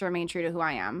have to remain true to who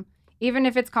I am. Even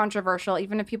if it's controversial,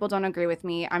 even if people don't agree with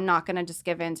me, I'm not going to just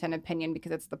give in to an opinion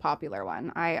because it's the popular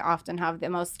one. I often have the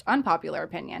most unpopular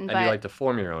opinion. And you like to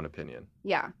form your own opinion.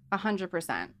 Yeah,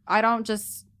 100%. I don't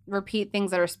just repeat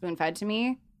things that are spoon-fed to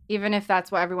me. Even if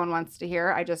that's what everyone wants to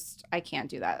hear, I can't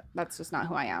do that. That's just not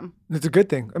who I am. It's a good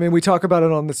thing. I mean, we talk about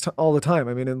it on this all the time.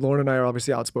 I mean, and Lauren and I are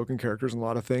obviously outspoken characters in a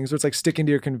lot of things. So it's like sticking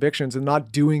to your convictions and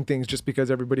not doing things just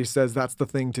because everybody says that's the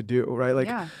thing to do, right? Like,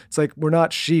 It's like we're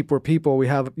not sheep, we're people. We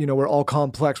have, we're all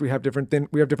complex. We have different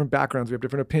backgrounds, we have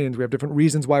different opinions, we have different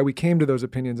reasons why we came to those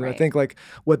opinions. And I think like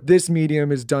what this medium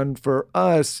has done for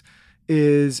us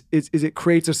is it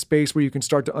creates a space where you can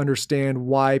start to understand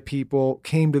why people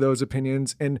came to those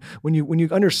opinions. And when you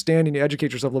understand and you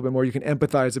educate yourself a little bit more, you can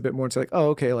empathize a bit more and say like, oh,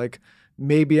 okay, like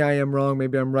maybe I am wrong,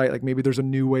 maybe I'm right, like maybe there's a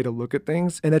new way to look at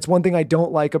things. And that's one thing I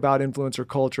don't like about influencer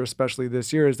culture, especially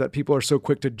this year, is that people are so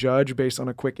quick to judge based on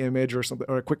a quick image or something,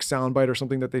 or a quick soundbite or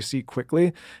something that they see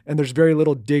quickly. And there's very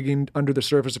little digging under the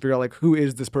surface to figure out like, who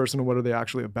is this person and what are they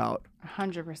actually about?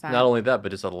 100%. Not only that, but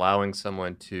just allowing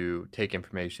someone to take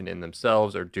information in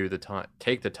themselves or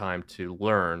take the time to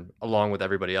learn along with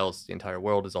everybody else. The entire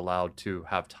world is allowed to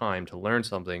have time to learn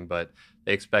something, but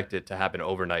they expect it to happen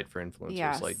overnight for influencers.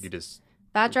 Yes. Like you just...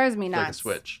 That drives me nuts. Like a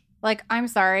switch. Like, I'm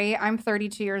sorry, I'm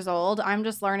 32 years old. I'm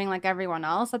just learning like everyone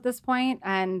else at this point,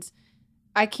 and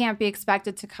I can't be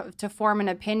expected to form an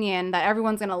opinion that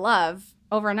everyone's going to love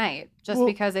overnight just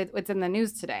because it's in the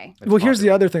news today. Here's the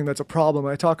other thing that's a problem.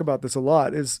 I talk about this a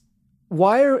lot is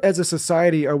as a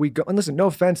society are we and listen, no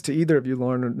offense to either of you,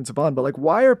 Lauren and Sivan, but like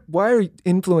why are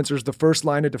influencers the first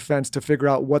line of defense to figure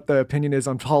out what the opinion is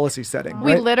on policy setting?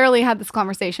 We right? literally had this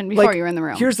conversation before you were in the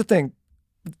room. Here's the thing.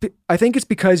 I think it's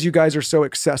because you guys are so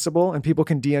accessible and people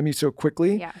can DM you so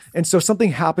quickly. Yes. And so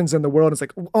something happens in the world. And it's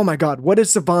like, oh my God, what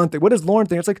does Sivan think? What does Lauren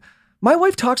think? It's like, my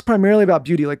wife talks primarily about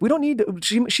beauty. Like we don't need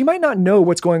to, she might not know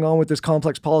what's going on with this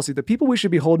complex policy. The people we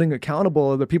should be holding accountable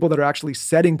are the people that are actually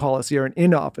setting policy or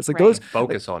in office. Like those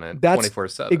focus on it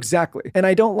 24/7. Exactly. And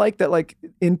I don't like that like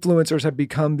influencers have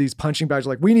become these punching bags.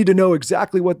 Like we need to know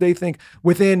exactly what they think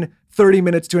within 30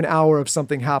 minutes to an hour of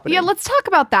something happening. Yeah, let's talk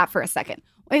about that for a second.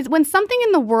 When something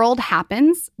in the world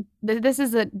happens, this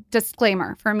is a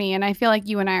disclaimer for me, and I feel like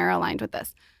you and I are aligned with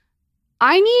this.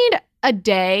 I need a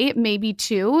day, maybe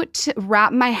two, to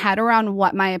wrap my head around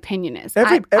what my opinion is.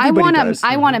 I want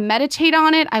to meditate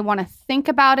on it. I want to think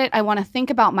about it. I want to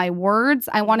think about my words.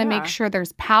 I want to make sure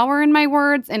there's power in my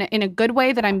words in a good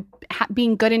way, that I'm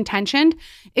being good intentioned.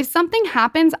 If something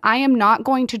happens, I am not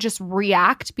going to just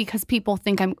react because people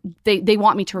think they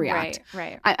want me to react.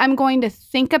 Right. I'm going to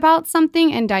think about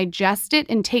something and digest it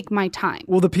and take my time.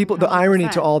 Well, the irony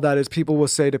to all that is people will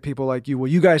say to people like you,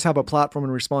 well, you guys have a platform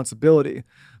and responsibility.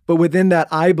 But within that,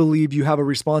 I believe you have a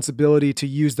responsibility to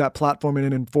use that platform in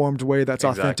an informed way that's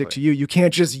authentic to you. You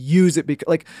can't just use it because,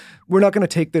 like, we're not going to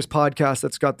take this podcast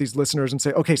that's got these listeners and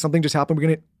say, okay, something just happened, we're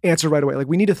going to answer right away. Like,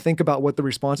 we need to think about what the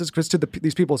response is, because to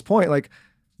these people's point, like,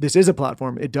 this is a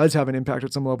platform. It does have an impact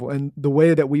at some level. And the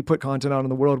way that we put content out in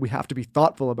the world, we have to be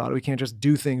thoughtful about it. We can't just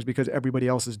do things because everybody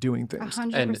else is doing things.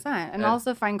 100%. And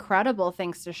also find credible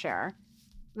things to share.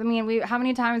 I mean, how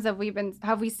many times have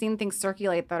we seen things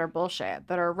circulate that are bullshit,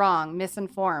 that are wrong,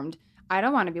 misinformed? I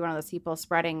don't want to be one of those people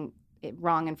spreading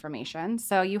wrong information.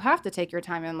 So you have to take your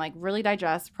time and like really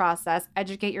digest, process,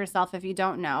 educate yourself if you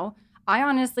don't know. I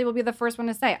honestly will be the first one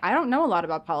to say, I don't know a lot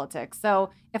about politics. So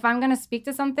if I'm going to speak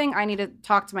to something, I need to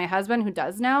talk to my husband who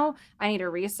does know. I need to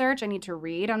research. I need to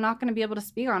read. I'm not going to be able to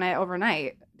speak on it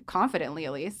overnight, confidently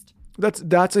at least.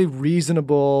 That's a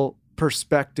reasonable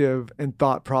perspective and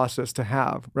thought process to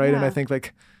have, right? Yeah. And I think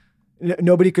like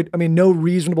no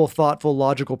reasonable, thoughtful,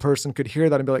 logical person could hear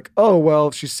that and be like, oh,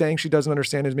 well, she's saying she doesn't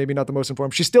understand, is maybe not the most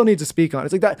informed. She still needs to speak on it.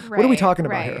 It's like that. Right, what are we talking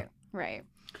about here? Right.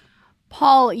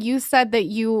 Paul, you said that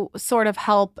you sort of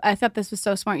help, I thought this was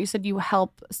so smart. You said you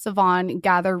help Sivan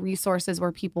gather resources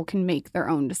where people can make their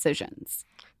own decisions.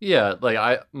 Yeah,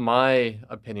 like my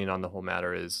opinion on the whole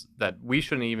matter is that we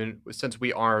shouldn't even, since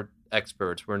we aren't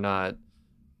experts,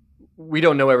 we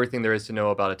don't know everything there is to know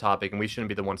about a topic, and we shouldn't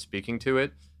be the one speaking to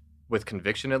it with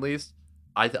conviction, at least.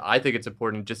 I think it's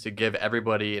important just to give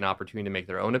everybody an opportunity to make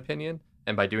their own opinion.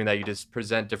 And by doing that, you just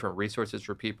present different resources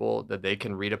for people that they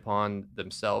can read upon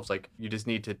themselves. Like, you just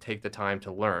need to take the time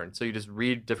to learn. So you just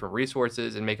read different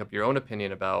resources and make up your own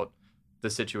opinion about the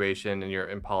situation and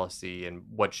in policy and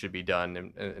what should be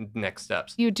done and next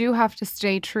steps. You do have to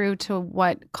stay true to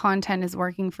what content is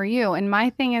working for you. And my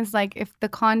thing is, like, if the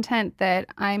content that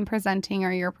I'm presenting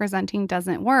or you're presenting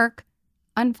doesn't work,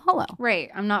 unfollow. Right.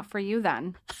 I'm not for you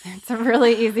then. It's a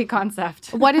really easy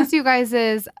concept. What is you guys'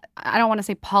 I don't want to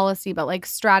say policy, but like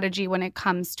strategy when it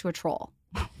comes to a troll?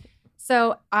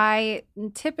 So I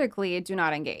typically do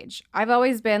not engage. I've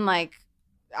always been like,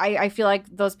 I feel like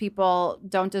those people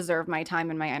don't deserve my time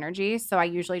and my energy. So I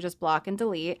usually just block and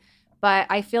delete. But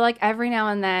I feel like every now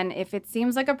and then, if it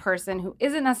seems like a person who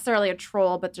isn't necessarily a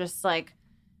troll, but just like,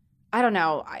 I don't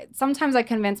know, sometimes I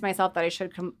convince myself that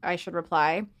I should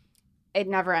reply. It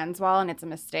never ends well and it's a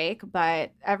mistake.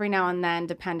 But every now and then,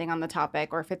 depending on the topic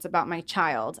or if it's about my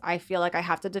child, I feel like I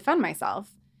have to defend myself.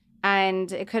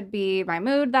 And it could be my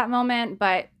mood that moment,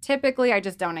 but typically I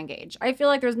just don't engage. I feel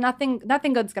like there's nothing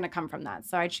good's going to come from that.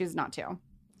 So I choose not to.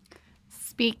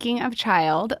 Speaking of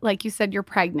child, like you said, you're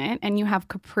pregnant and you have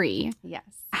Capri. Yes.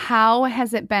 How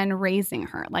has it been raising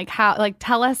her?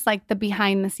 Tell us like the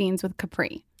behind the scenes with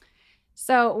Capri.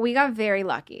 So we got very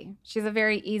lucky. She's a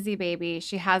very easy baby.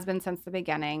 She has been since the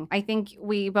beginning. I think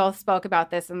we both spoke about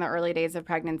this in the early days of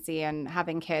pregnancy and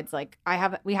having kids. Like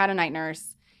we had a night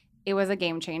nurse. It was a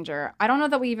game changer. I don't know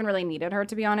that we even really needed her,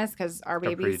 to be honest, because our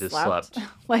baby slept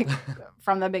like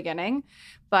from the beginning,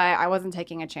 but I wasn't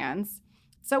taking a chance.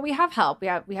 So we have help.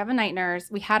 We have a night nurse.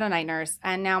 We had a night nurse,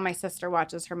 and now my sister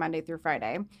watches her Monday through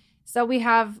Friday. So we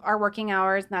have our working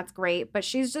hours, and that's great. But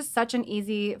she's just such an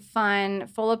easy, fun,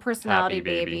 full of personality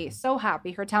Happy baby. So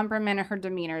happy. Her temperament and her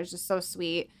demeanor is just so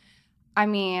sweet. I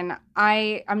mean,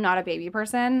 I'm not a baby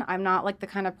person. I'm not like the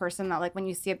kind of person that like when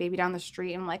you see a baby down the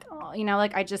street, I'm like, oh,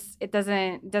 like it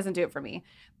doesn't do it for me.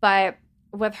 But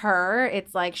with her,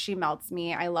 it's like she melts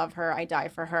me. I love her. I die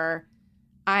for her.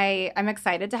 I'm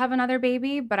excited to have another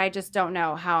baby, but I just don't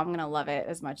know how I'm going to love it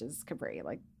as much as Capri,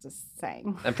 like just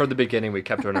saying. And from the beginning, we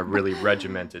kept her on a really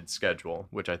regimented schedule,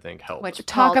 which I think helped.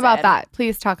 Talk about that.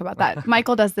 Please talk about that.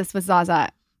 Michael does this with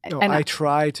Zaza. No, and I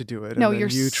try to do it. No, and you're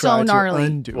you so try gnarly. To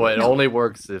undo Well, it. it only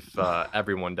works if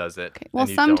everyone does it. Okay. Well, and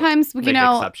you sometimes, don't you make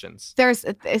know, exceptions. there's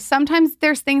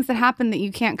things that happen that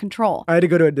you can't control. I had to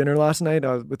go to a dinner last night.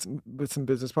 I was with some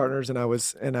business partners, and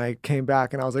I came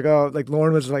back and I was like, oh, like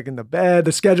Lauren was like in the bed.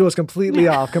 The schedule was completely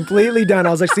off, completely done.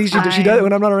 I was like, see, she does it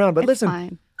when I'm not around. But It's listen,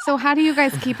 fine. So how do you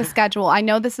guys keep a schedule? I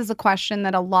know this is a question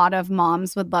that a lot of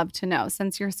moms would love to know.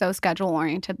 Since you're so schedule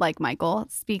oriented, like Michael,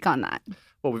 speak on that.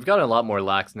 Well, we've gotten a lot more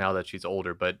lax now that she's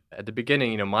older, but at the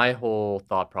beginning, my whole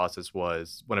thought process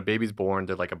was when a baby's born,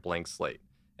 they're like a blank slate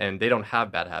and they don't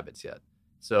have bad habits yet.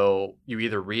 So you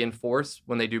either reinforce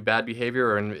when they do bad behavior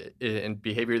or in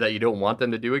behavior that you don't want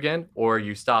them to do again, or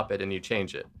you stop it and you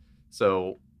change it.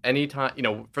 So anytime,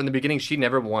 from the beginning, she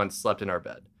never once slept in our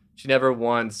bed. She's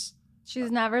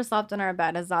never slept in our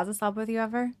bed. Has Zaza slept with you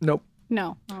ever? nope.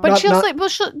 No, but she slept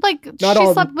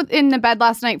in the bed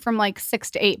last night from like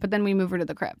 6 to 8, but then we moved her to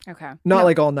the crib. Okay. Not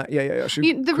like all night. Yeah.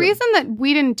 The reason that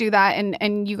we didn't do that,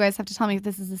 and you guys have to tell me if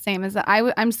this is the same, is that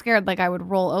I'm scared like I would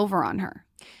roll over on her.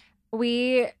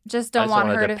 We just I don't just want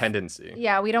want her a dependency.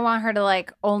 Yeah, we don't want her to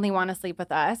like only want to sleep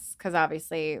with us because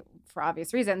obviously for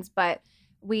obvious reasons, but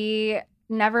we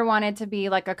never wanted to be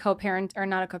like a co-sleeping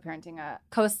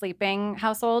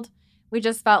household. We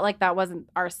just felt like that wasn't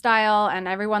our style, and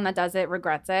everyone that does it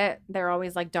regrets it. They're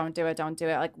always like, don't do it.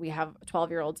 Like we have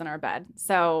 12-year-olds in our bed.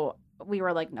 So we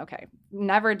were like, okay,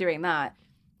 never doing that.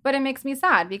 But it makes me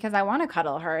sad because I want to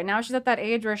cuddle her. And now she's at that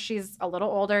age where she's a little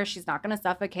older. She's not going to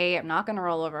suffocate. I'm not going to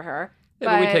roll over her.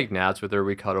 Yeah, but we take naps with her.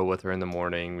 We cuddle with her in the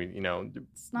morning.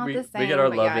 It's not the same, we get our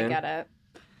but love yeah, in. I get it.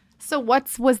 So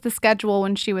what was the schedule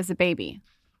when she was a baby?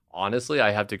 Honestly,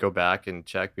 I have to go back and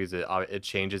check because it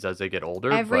changes as they get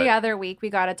older. Every other week we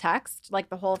got a text, like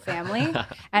the whole family,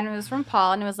 and it was from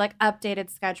Paul, and it was like updated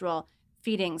schedule,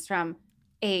 feedings from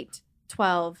 8,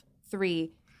 12,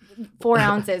 3, 4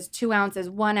 ounces, 2 ounces,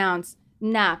 1 ounce,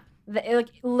 nap. Like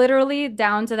literally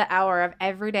down to the hour of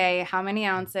every day, how many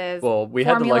ounces, well, we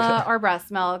formula had or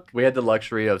breast milk. We had the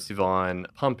luxury of Sivan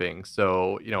pumping.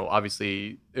 So,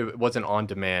 obviously it wasn't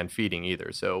on-demand feeding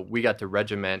either. So we got to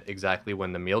regiment exactly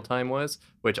when the mealtime was,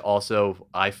 which also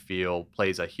I feel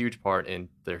plays a huge part in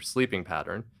their sleeping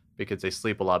pattern because they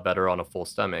sleep a lot better on a full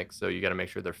stomach. So you got to make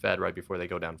sure they're fed right before they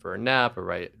go down for a nap or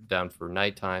right down for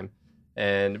nighttime.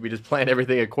 And we just plan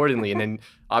everything accordingly. And then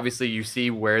obviously you see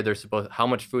how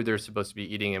much food they're supposed to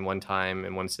be eating in one time,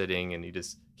 in one sitting, and you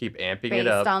just keep amping it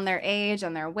up. Based on their age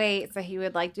and their weight. So he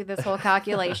would like do this whole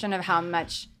calculation of how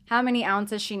many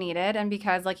ounces she needed. And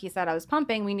because like he said, I was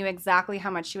pumping, we knew exactly how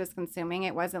much she was consuming.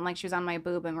 It wasn't like she was on my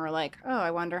boob and we're like, oh,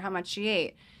 I wonder how much she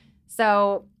ate.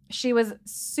 So she was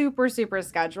super, super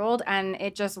scheduled and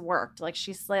it just worked. Like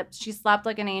she slept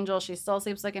like an angel. She still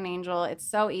sleeps like an angel. It's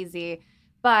so easy.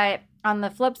 But on the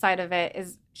flip side of it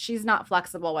is she's not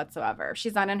flexible whatsoever.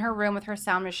 She's not in her room with her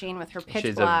sound machine, with her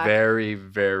pitch black. She's a very,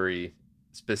 very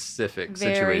specific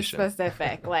situation. Very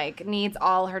specific, like needs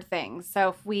all her things. So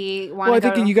if we want Well, I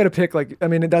think you got to pick,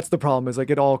 that's the problem is like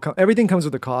everything comes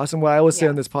with a cost. And what I always say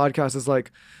on this podcast is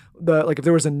like if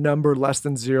there was a number less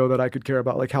than 0 that I could care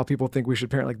about, like how people think we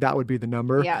should parent, like that would be the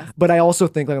number. Yes. But I also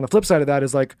think like on the flip side of that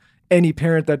is like, any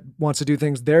parent that wants to do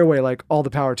things their way, like all the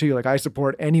power to you. Like I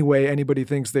support any way anybody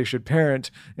thinks they should parent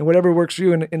and whatever works for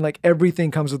you. And like everything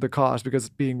comes with the cost because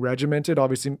being regimented,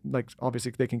 obviously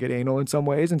they can get anal in some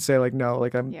ways and say like, no,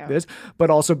 like I'm this, but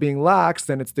also being lax,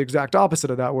 then it's the exact opposite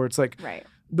of that where it's like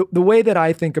the way that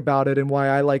I think about it and why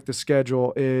I like the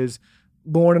schedule is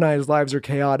Lauren and I's lives are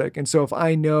chaotic. And so if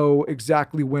I know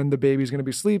exactly when the baby's going to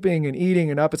be sleeping and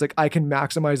eating and up, it's like I can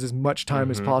maximize as much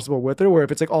time as possible with her. Where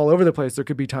if it's like all over the place, there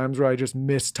could be times where I just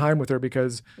miss time with her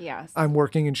because I'm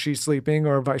working and she's sleeping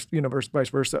or vice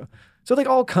versa. So like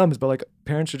all comes, but like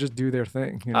parents should just do their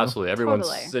thing. You know? Absolutely. Everyone's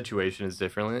situation is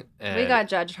different. And we got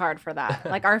judged hard for that.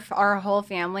 Like our whole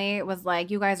family was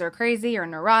like, you guys are crazy. You're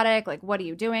neurotic. Like, what are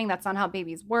you doing? That's not how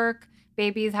babies work.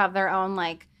 Babies have their own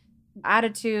like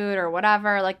attitude or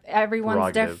whatever, like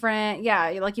everyone's different.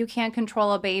 Like you can't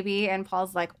control a baby. And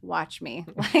Paul's like, watch me.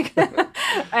 Like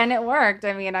and it worked.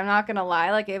 I mean, I'm not gonna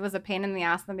lie, like it was a pain in the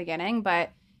ass in the beginning,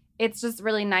 but it's just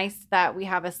really nice that we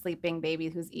have a sleeping baby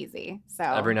who's easy. So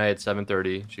every night at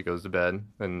 7:30 she goes to bed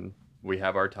and we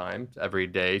have our time. Every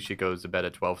day she goes to bed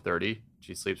at 12:30.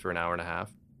 She sleeps for an hour and a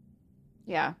half.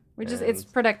 It's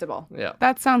predictable.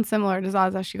 That sounds similar to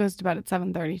Zaza. She goes to bed at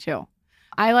 7:30 too.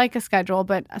 I like a schedule,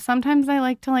 but sometimes I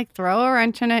like to like throw a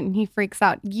wrench in it and he freaks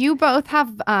out. You both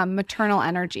have maternal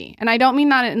energy. And I don't mean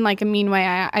that in like a mean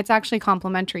way. It's actually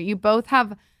complimentary. You both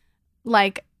have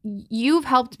like, you've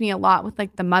helped me a lot with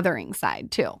like the mothering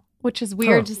side too, which is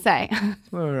weird to say.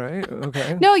 All right.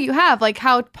 Okay. No, you have like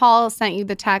how Paul sent you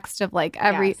the text of like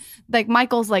like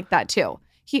Michael's like that too.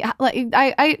 He like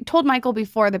I told Michael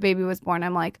before the baby was born,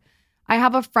 I'm like, I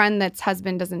have a friend that's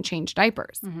husband doesn't change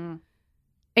diapers. Mm-hmm.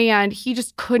 And he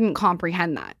just couldn't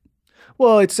comprehend that.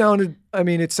 Well, it sounded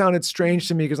strange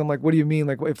to me because I'm like, what do you mean?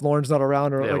 Like if Lauren's not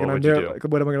around or like, and I'm there, like,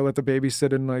 what am I going to let the baby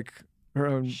sit in like her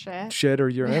own shit or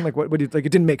urine? Like what do you, like,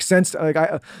 it didn't make sense. Like,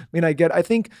 I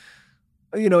think,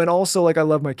 you know, and also like, I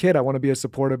love my kid. I want to be as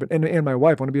supportive and my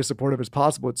wife, I want to be as supportive as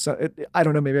possible. I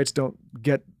don't know. Maybe I just don't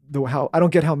get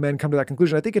how men come to that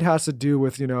conclusion. I think it has to do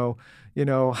with, you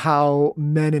know, how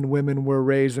men and women were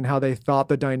raised and how they thought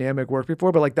the dynamic worked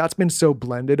before. But like, that's been so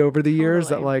blended over the years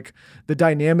that like the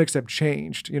dynamics have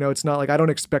changed. You know, it's not like I don't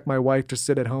expect my wife to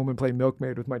sit at home and play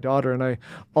milkmaid with my daughter. And I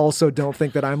also don't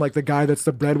think that I'm like the guy that's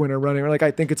the breadwinner running. Or like,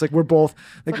 I think it's like, we're both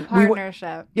like a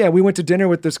partnership. We went to dinner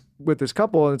with this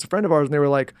couple and it's a friend of ours and they were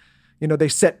like, you know, they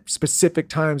set specific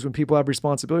times when people have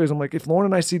responsibilities. I'm like, if Lauren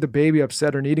and I see the baby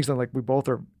upset or needing something, like we both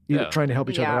are trying to help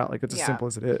each other out. Like it's as simple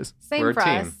as it is. Same for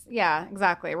us. Yeah,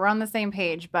 exactly. We're on the same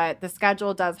page, but the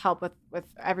schedule does help with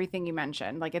everything you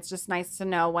mentioned. Like it's just nice to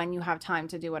know when you have time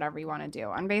to do whatever you want to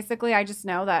do. And basically I just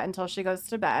know that until she goes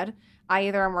to bed, I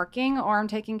either am working or I'm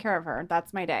taking care of her.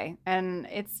 That's my day. And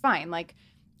it's fine. Like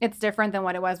it's different than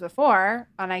what it was before,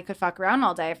 and I could fuck around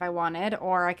all day if I wanted,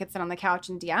 or I could sit on the couch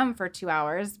and DM for 2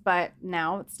 hours, but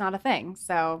now it's not a thing,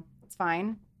 so it's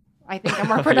fine. I think I'm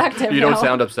more productive You don't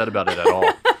sound upset about it at all.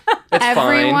 It's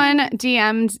everyone fine.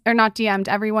 DM'd, or not DM'd,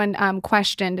 everyone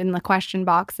questioned in the question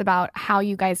box about how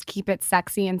you guys keep it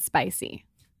sexy and spicy.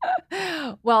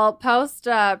 Well, post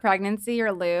pregnancy,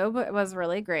 your lube was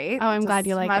really great. Oh, I'm glad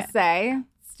you like it. Must say.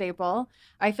 Staple.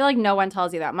 I feel like no one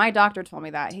tells you that. My doctor told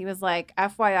me that. He was like,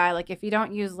 FYI, like if you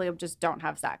don't use lube, just don't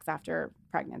have sex after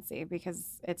pregnancy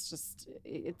because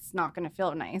it's not going to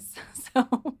feel nice.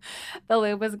 So the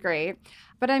lube was great.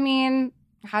 But I mean,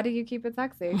 how do you keep it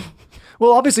sexy?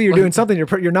 Well, obviously you're doing something.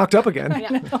 You're knocked up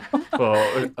again.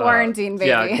 Well, quarantine, baby.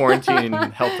 Yeah, quarantine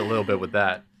helped a little bit with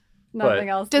that. Nothing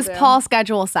else. Does Paul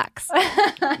schedule sex?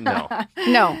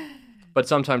 No. But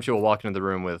sometimes she will walk into the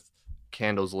room with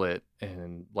candles lit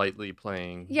and lightly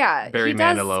playing Barry Manilow music. He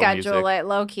does schedule it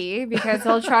low key because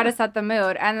he'll try to set the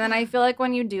mood, and then I feel like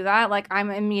when you do that, like I'm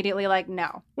immediately like,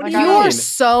 no. You are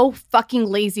so fucking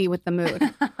lazy with the mood.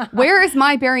 Where is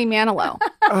my Barry Manilow?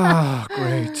 Oh,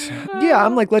 great. Yeah,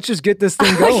 I'm like, let's just get this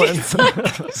thing going.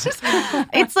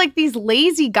 It's like these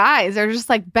lazy guys are just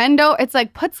like it's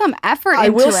like put some effort into it. I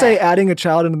will say adding a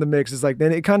child into the mix is like,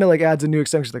 then it kind of like adds a new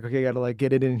extension. Like, okay, gotta like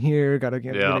get it in here, gotta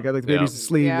get gotta like the baby's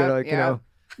asleep, gotta like, you know.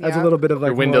 That's a little bit of like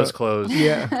your windows closed.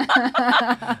 Yeah.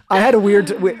 I had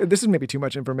a this is maybe too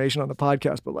much information on the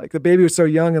podcast, but like the baby was so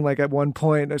young and like at one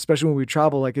point, especially when we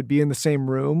travel, like it'd be in the same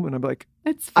room and I'm like,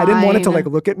 it's fine. I didn't want it to like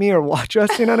look at me or watch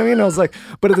us, you know what I mean? I was like,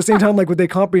 but at the same time, like would they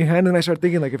comprehend? And I started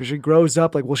thinking like if she grows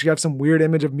up, like will she have some weird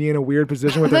image of me in a weird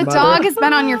position with her mother? The dog has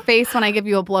been on your face when I give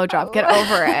you a blowjob. Get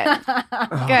over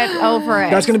it. Get over it.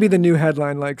 That's going to be the new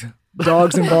headline, like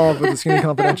dogs involved with the Skinny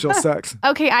Confidential sex.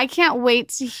 Okay, I can't wait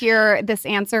to hear this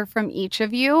answer from each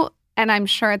of you, and I'm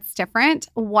sure it's different.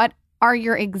 What are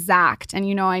your exact, and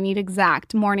you know I need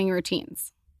exact, morning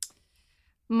routines?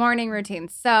 Morning routine.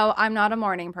 So I'm not a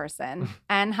morning person,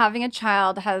 and having a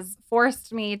child has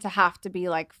forced me to have to be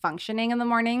like functioning in the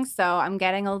morning. So I'm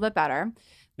getting a little bit better. You've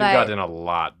But gotten a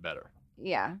lot better.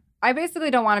 yeah, I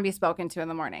basically don't want to be spoken to in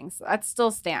the mornings. That still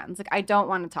stands. Like I don't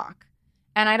want to talk.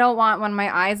 And I don't want when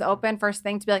my eyes open first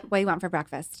thing to be like, what do you want for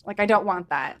breakfast? Like I don't want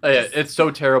that. Oh, yeah, it's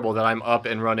so terrible that I'm up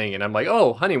and running and I'm like,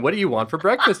 oh, honey, what do you want for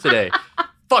breakfast today?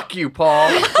 Fuck you,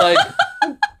 Paul. Like,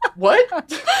 what?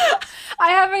 I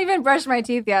haven't even brushed my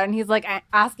teeth yet. And he's like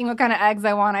asking what kind of eggs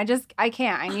I want. I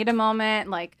can't. I need a moment.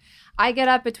 Like I get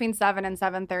up between 7 and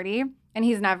 7:30 and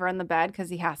he's never in the bed because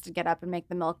he has to get up and make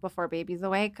the milk before baby's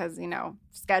awake because,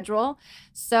 schedule.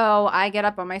 So I get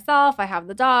up on myself. I have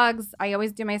the dogs. I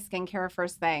always do my skincare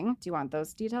first thing. Do you want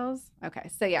those details? Okay.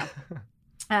 So yeah.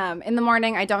 In the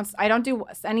morning, I don't do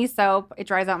any soap. It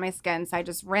dries out my skin. So I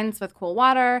just rinse with cool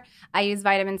water. I use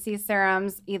vitamin C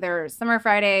serums, either Summer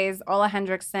Fridays, Ola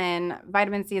Hendrickson.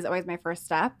 Vitamin C is always my first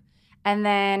step. And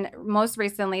then most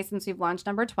recently, since we've launched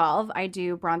number 12, I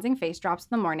do bronzing face drops in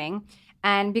the morning.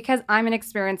 And because I'm an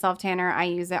experienced self-tanner, I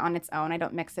use it on its own. I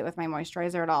don't mix it with my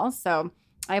moisturizer at all. So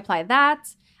I apply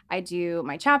that. I do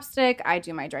my chapstick. I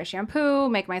do my dry shampoo,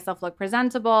 make myself look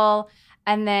presentable.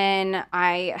 And then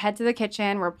I head to the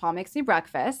kitchen where Paul makes me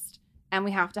breakfast. And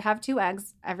we have to have 2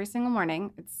 eggs every single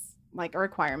morning. It's like a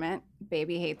requirement.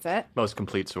 Baby hates it. Most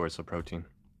complete source of protein.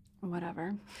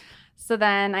 Whatever. So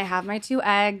then I have my 2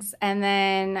 eggs. And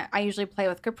then I usually play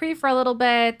with Capri for a little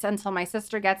bit until my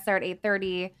sister gets there at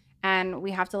 8:30. And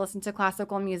we have to listen to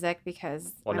classical music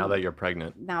because Now that you're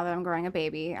pregnant. Now that I'm growing a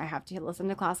baby, I have to listen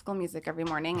to classical music every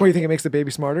morning. What do you think it makes the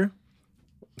baby smarter?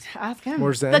 Ask him.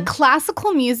 More zen? The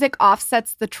classical music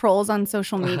offsets the trolls on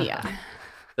social media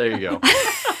There you go.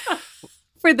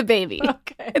 for the baby.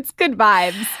 Okay. It's good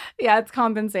vibes. Yeah, it's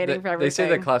compensating for everything. They say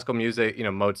that classical music,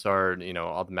 Mozart,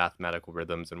 all the mathematical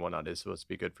rhythms and whatnot is supposed to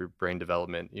be good for brain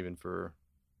development, even for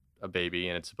a baby,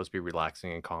 and it's supposed to be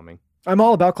relaxing and calming. I'm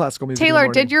all about classical music. Taylor,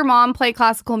 did your mom play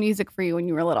classical music for you when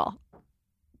you were little?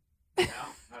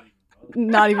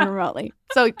 Not even remotely.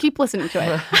 So keep listening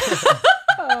to it.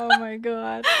 Oh my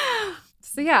God.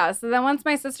 So then once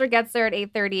my sister gets there at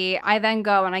 8:30, I then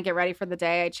go and I get ready for the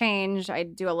day. I change, I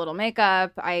do a little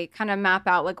makeup, I kind of map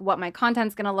out like what my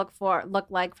content's gonna look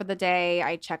like for the day.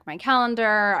 I check my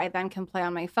calendar, I then can play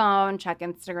on my phone, check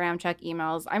Instagram, check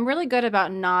emails. I'm really good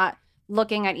about not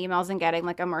looking at emails and getting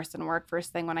like immersed in work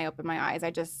first thing when I open my eyes.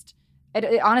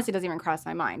 It honestly doesn't even cross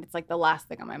my mind. It's like the last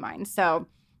thing on my mind. So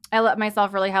I let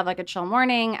myself really have like a chill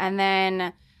morning. And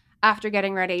then after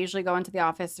getting ready, I usually go into the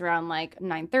office around like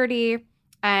 9:30.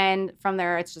 And from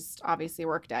there, it's just obviously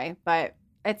work day. But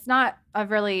it's not a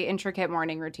really intricate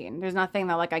morning routine. There's nothing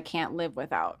that like I can't live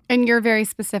without. And you're very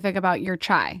specific about your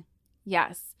chai.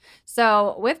 Yes.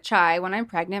 So with chai, when I'm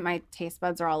pregnant, my taste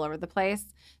buds are all over the place.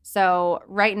 So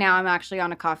right now I'm actually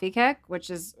on a coffee kick, which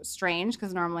is strange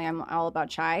because normally I'm all about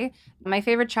chai. My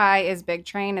favorite chai is Big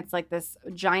Train. It's like this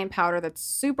giant powder that's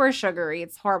super sugary.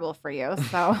 It's horrible for you.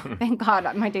 So thank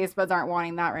God my taste buds aren't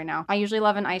wanting that right now. I usually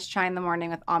love an iced chai in the morning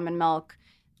with almond milk.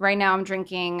 Right now I'm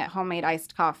drinking homemade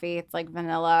iced coffee. It's like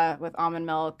vanilla with almond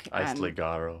milk. Iced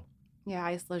Ligaro. Yeah,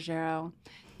 iced Ligero.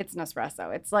 It's an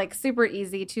espresso. It's like super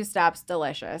easy, 2 steps,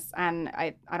 delicious. And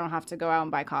I don't have to go out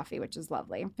and buy coffee, which is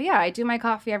lovely. But yeah, I do my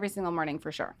coffee every single morning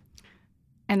for sure.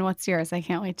 And what's yours? I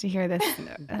can't wait to hear this.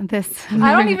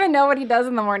 I don't even know what he does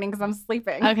in the morning because I'm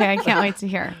sleeping. Okay, I can't wait to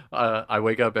hear. I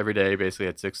wake up every day basically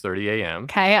at 6:30 a.m.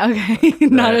 Okay.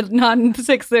 not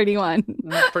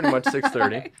 6:31. Pretty much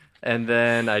 6:30. And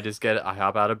then I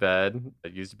hop out of bed, I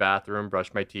use the bathroom,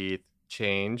 brush my teeth,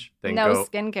 change, then No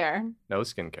skincare. No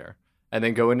skincare. And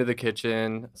then go into the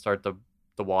kitchen, start the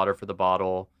water for the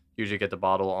bottle. Usually get the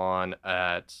bottle on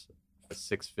at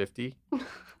 6:50.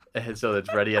 And so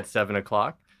it's ready at 7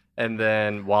 o'clock. And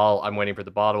then while I'm waiting for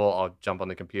the bottle, I'll jump on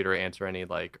the computer, answer any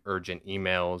like urgent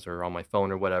emails or on my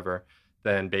phone or whatever.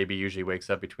 Then baby usually wakes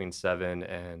up between 7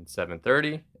 and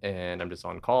 7:30, and I'm just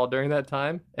on call during that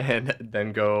time. And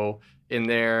then go in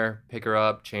there, pick her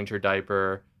up, change her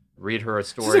diaper, read her a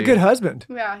story. He's a good husband.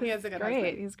 Yeah, he is a good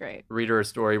husband. He's great. Read her a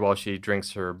story while she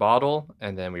drinks her bottle,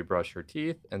 and then we brush her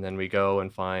teeth, and then we go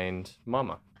and find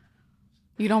mama.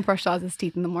 You don't brush Oz's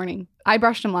teeth in the morning. I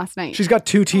brushed him last night. She's got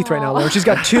 2 teeth right now, Lauren. She's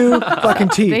got 2 fucking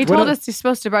teeth. They told us you're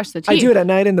supposed to brush the teeth. I do it at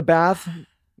night in the bath.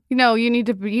 No, you need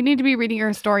to be reading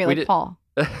her story like Paul.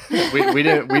 we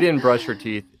didn't brush her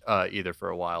teeth either for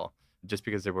a while, just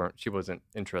because she wasn't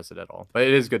interested at all. But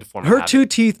it is good to form a Her habit. 2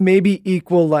 teeth maybe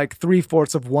equal like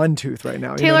 3/4 of 1 tooth right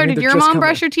now. Taylor, did your mom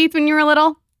brush your teeth when you were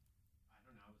little?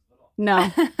 No.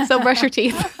 So brush your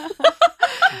teeth.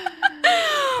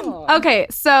 Okay,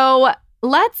 so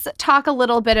let's talk a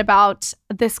little bit about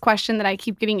this question that I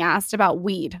keep getting asked about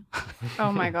weed.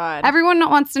 Oh my God. Everyone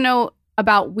wants to know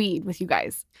about weed with you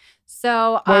guys.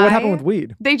 So Wait, what happened with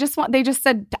weed? They just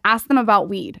said to ask them about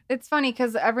weed. It's funny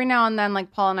because every now and then,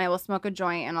 like Paul and I will smoke a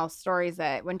joint and I'll stories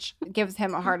it, which gives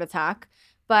him a heart attack.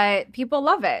 But people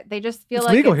love it. They just feel It's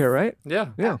like legal here, right? Yeah.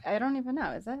 Yeah. I don't even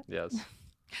know. Is it? Yes.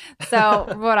 So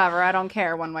whatever. I don't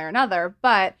care one way or another.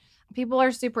 But people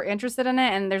are super interested in it,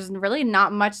 and there's really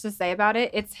not much to say about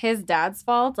it. It's his dad's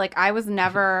fault. Like I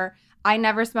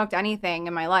never smoked anything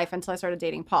in my life until I started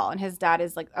dating Paul, and his dad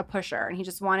is like a pusher, and he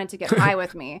just wanted to get high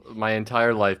with me. My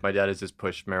entire life, my dad has just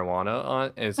pushed marijuana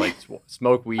on, and it's like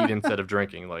smoke weed instead of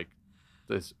drinking, like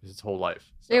his whole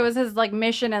life. So. It was his like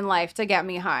mission in life to get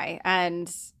me high,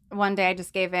 and one day I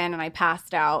just gave in and I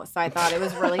passed out, so I thought it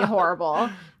was really horrible.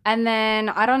 And then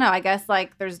I don't know. I guess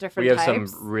like there's different. We have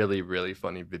types. some really, really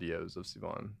funny videos of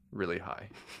Sivan really high.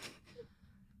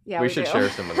 Yeah, we should share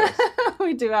some of those.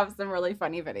 We do have some really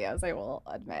funny videos, I will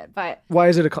admit. But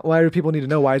Why do people need to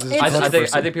know? Why is this?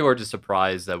 I think people are just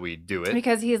surprised that we do it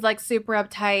because he's like super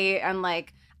uptight and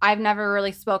like I've never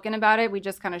really spoken about it. We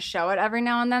just kind of show it every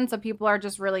now and then, so people are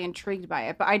just really intrigued by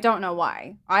it. But I don't know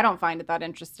why. I don't find it that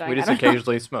interesting. We just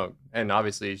occasionally smoke, and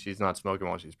obviously she's not smoking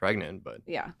while she's pregnant. But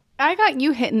yeah. I got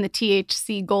you hitting the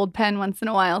THC gold pen once in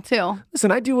a while too.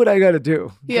 Listen, I do what I got to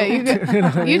do. Yeah, you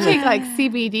take like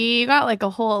CBD. You got like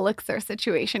a whole elixir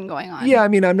situation going on. Yeah, I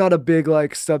mean, I'm not a big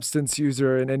like substance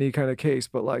user in any kind of case,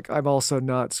 but like I'm also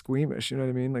not squeamish. You know what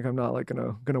I mean? Like I'm not like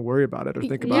gonna worry about it or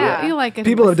think about Yeah, it. you like a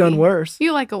People have whiskey. done worse.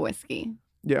 You like a whiskey.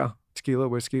 Yeah, tequila,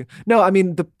 whiskey. No, I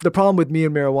mean the problem with me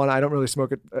and marijuana, I don't really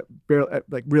smoke it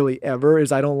like really ever.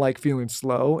 Is I don't like feeling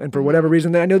slow, and for whatever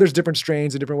reason, I know there's different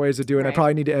strains and different ways to do it. And I Right.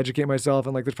 probably need to educate myself,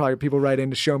 and like there's probably people write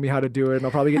in to show me how to do it, and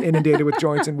I'll probably get inundated with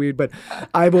joints and weed. But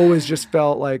I've always just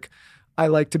felt like I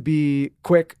like to be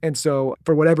quick, and so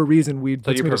for whatever reason, weed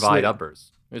so puts you me to provide sleep.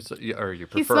 uppers, or you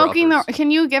prefer He's smoking uppers. Can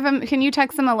you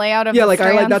text him a layout of Yeah, the like I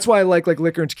strands? like that's why I like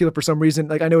liquor and tequila for some reason.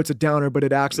 Like I know it's a downer, but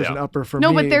it acts as Yeah. an upper for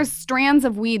No, me. but there's strands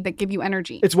of weed that give you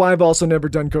energy. It's why I've also never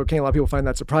done cocaine. A lot of people find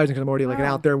that surprising because I'm already like an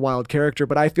out there wild character.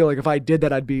 But I feel like if I did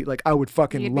that, I'd be like, I would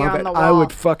fucking You'd be love on it. the I wall.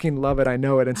 would fucking love it. I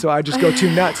know it. And so I just go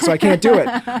too nuts. So I can't do it.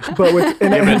 But with You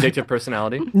have an addictive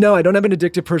personality. no, I don't have an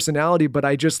addictive personality, but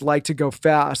I just like to go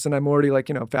fast, and I'm already like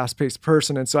fast paced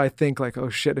person. And so I think like, oh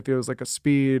shit, if it was like a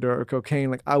speed or a cocaine,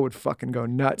 like I would fucking go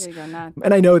nuts. You go nuts.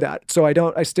 And I know that. So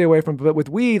I stay away from it. But with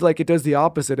weed, like it does the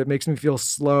opposite. It makes me feel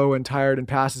slow and tired and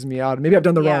passes me out. And maybe I've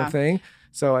done the Yeah. wrong thing.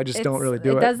 So I just don't really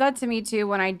do It it. does that to me too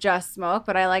when I just smoke,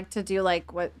 but I like to do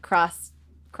like what cross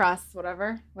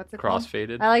whatever. What's it called?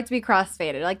 Crossfaded. I like to be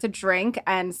crossfaded. I like to drink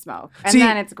and smoke. And See,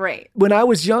 then it's great. When I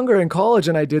was younger in college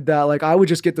and I did that, like I would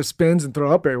just get the spins and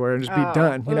throw up everywhere and just be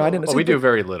done. I didn't. Well, we do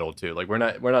very little too. Like we're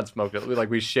not smoking.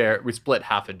 We split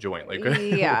half a joint. Like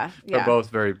Yeah. we're Yeah. both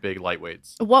very big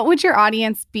lightweights. What would your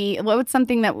audience be? What would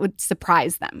something that would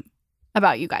surprise them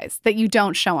about you guys that you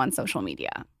don't show on social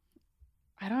media?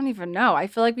 I don't even know. I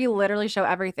feel like we literally show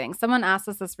everything. Someone asked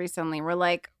us this recently. We're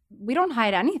like, we don't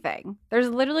hide anything. There's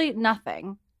literally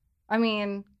nothing. I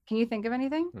mean, can you think of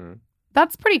anything?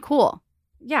 That's pretty cool.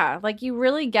 Yeah, like you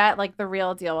really get like the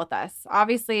real deal with us.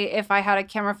 Obviously, if I had a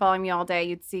camera following me all day,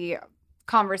 you'd see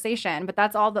conversation, but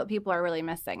that's all that people are really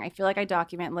missing. I feel like I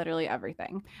document literally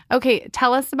everything. Okay,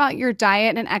 tell us about your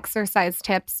diet and exercise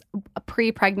tips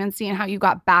pre-pregnancy and how you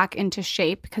got back into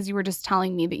shape, because you were just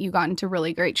telling me that you got into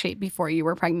really great shape before you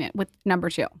were pregnant with number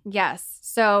 2. Yes.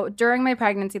 So during my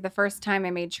pregnancy, the first time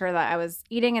I made sure that I was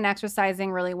eating and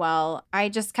exercising really well. I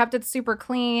just kept it super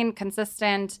clean,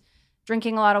 consistent,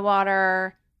 drinking a lot of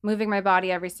water, moving my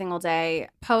body every single day.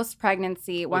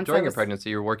 Post-pregnancy, During your pregnancy,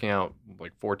 you were working out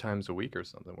like 4 times a week or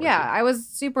something. weren't Yeah, you? I was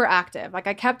super active. Like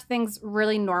I kept things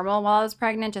really normal while I was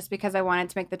pregnant just because I wanted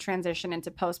to make the transition into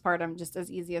postpartum just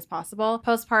as easy as possible.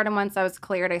 Postpartum, once I was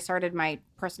cleared, I started my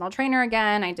personal trainer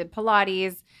again. I did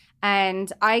Pilates.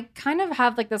 And I kind of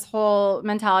have like this whole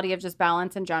mentality of just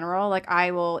balance in general. Like I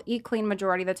will eat clean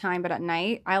majority of the time, but at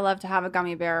night I love to have a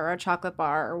gummy bear or a chocolate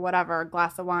bar or whatever, a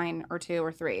glass of wine or 2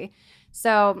 or 3.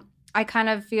 So I kind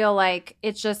of feel like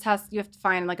it just you have to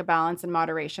find like a balance and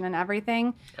moderation and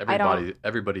everything.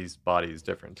 Everybody's body is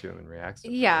different too and reacts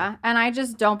differently. Yeah. And I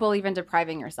just don't believe in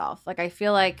depriving yourself. Like I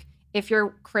feel like if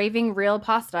you're craving real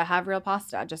pasta, have real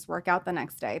pasta. Just work out the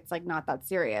next day. It's like not that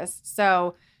serious.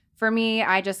 So for me,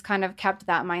 I just kind of kept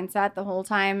that mindset the whole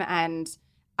time. And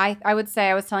I would say,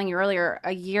 I was telling you earlier,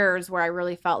 years where I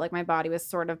really felt like my body was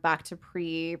sort of back to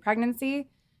pre-pregnancy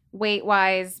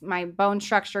Weight-wise, my bone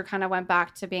structure kind of went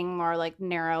back to being more like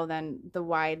narrow than the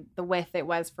width it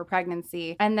was for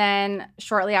pregnancy. And then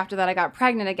shortly after that, I got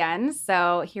pregnant again.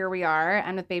 So here we are.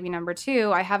 And with baby number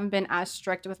 2, I haven't been as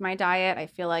strict with my diet. I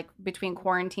feel like between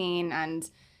quarantine and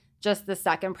just the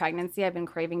second pregnancy, I've been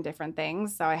craving different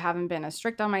things. So I haven't been as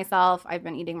strict on myself. I've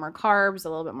been eating more carbs, a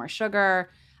little bit more sugar.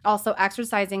 Also,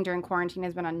 exercising during quarantine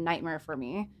has been a nightmare for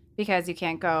me because you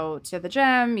can't go to the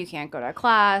gym, you can't go to a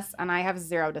class, and I have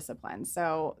zero discipline.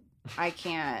 So I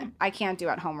can't do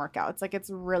at-home workouts. Like,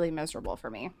 it's really miserable for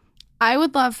me. I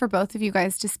would love for both of you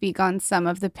guys to speak on some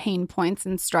of the pain points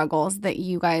and struggles that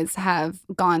you guys have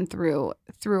gone through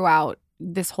throughout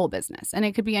this whole business. And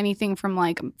it could be anything from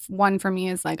like, one for me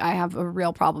is like, I have a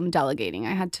real problem delegating.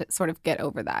 I had to sort of get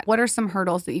over that. What are some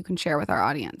hurdles that you can share with our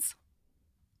audience?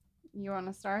 You want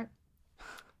to start?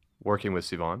 Working with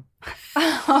Sivan.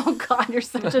 Oh, God, you're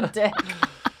such a dick.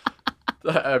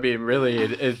 I mean, really,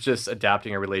 it's just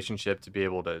adapting a relationship to be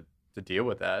able to deal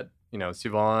with that. You know,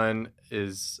 Sivan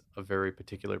is a very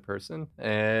particular person,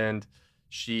 and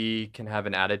she can have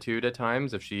an attitude at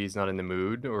times if she's not in the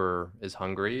mood or is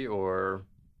hungry or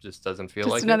just doesn't feel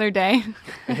just like another it. day.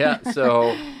 Yeah.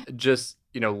 So just,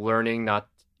 learning not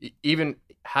even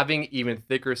having even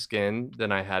thicker skin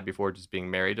than I had before just being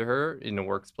married to her in the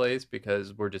workplace,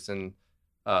 because we're just in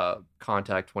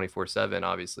contact 24/7.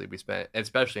 Obviously we spent,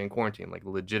 especially in quarantine, like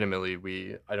legitimately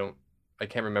I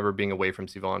can't remember being away from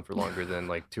Sivan for longer than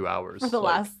like 2 hours. For the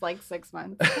last 6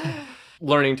 months.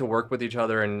 Learning to work with each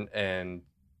other and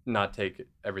not take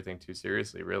everything too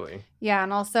seriously, really. Yeah,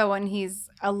 and also when he's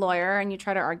a lawyer and you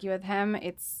try to argue with him,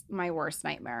 it's my worst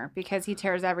nightmare because he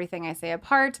tears everything I say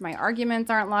apart. My arguments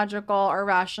aren't logical or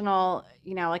rational.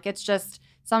 It's just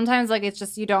sometimes it's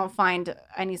just you don't find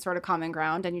any sort of common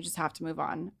ground and you just have to move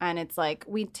on. And it's like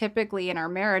we typically in our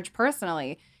marriage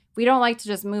personally, we don't like to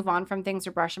just move on from things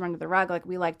or brush them under the rug. Like,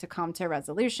 we like to come to a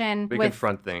resolution. We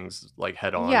confront things like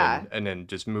head on, and then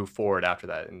just move forward after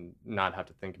that and not have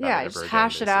to think about it ever just again,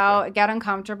 hash basically. it out, get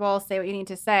uncomfortable, say what you need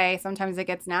to say. Sometimes it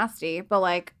gets nasty, but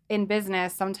like in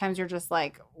business, sometimes you're just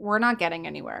like, we're not getting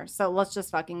anywhere. So let's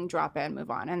just fucking drop it and move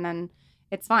on. And then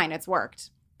it's fine. It's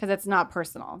worked because it's not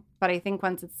personal. But I think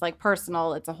once it's like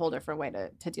personal, it's a whole different way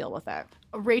to deal with it.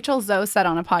 Rachel Zoe said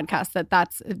on a podcast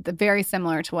that's very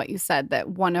similar to what you said, that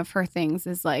one of her things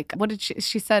is like, what did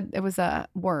she said? It was a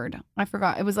word. I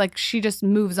forgot. It was like, she just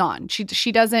moves on.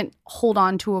 She doesn't hold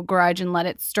on to a grudge and let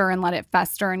it stir and let it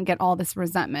fester and get all this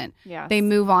resentment. Yes. They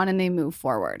move on and they move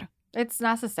forward. It's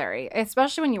necessary,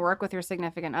 especially when you work with your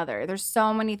significant other. There's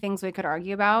so many things we could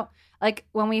argue about. Like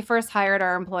when we first hired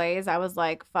our employees, I was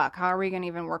like, fuck, how are we going to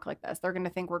even work like this? They're going to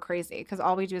think we're crazy because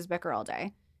all we do is bicker all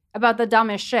day about the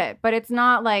dumbest shit. But it's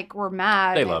not like we're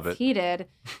mad. They love it. Heated.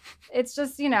 It's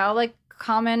just, like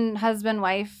common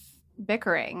husband-wife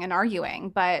bickering and arguing.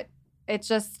 But it's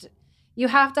just, you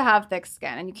have to have thick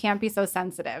skin and you can't be so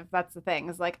sensitive. That's the thing.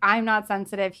 It's like, I'm not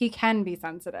sensitive. He can be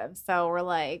sensitive. So we're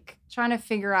like trying to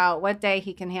figure out what day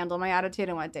he can handle my attitude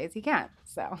and what days he can't.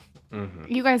 So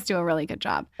You guys do a really good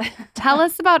job. Tell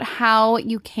us about how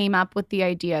you came up with the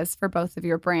ideas for both of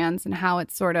your brands and how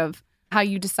it's sort of how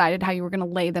you decided how you were going to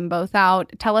lay them both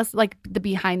out. Tell us like the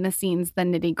behind the scenes, the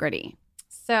nitty gritty.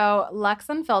 So Lux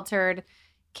Unfiltered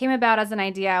came about as an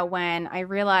idea when I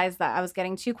realized that I was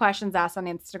getting 2 questions asked on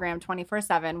Instagram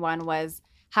 24/7. One was,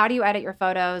 how do you edit your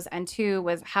photos? And 2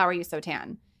 was, how are you so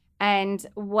tan? And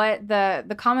what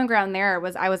the common ground there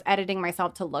was, I was editing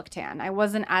myself to look tan. I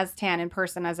wasn't as tan in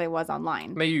person as I was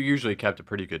online. I mean, you usually kept a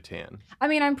pretty good tan. I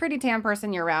mean, I'm a pretty tan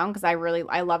person year round because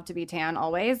I love to be tan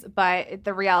always. But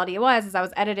the reality was I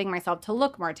was editing myself to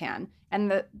look more tan.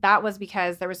 And that was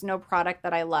because there was no product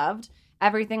that I loved.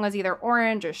 Everything was either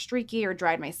orange or streaky or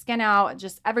dried my skin out.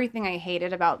 Just everything I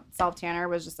hated about self-tanner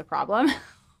was just a problem.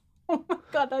 Oh my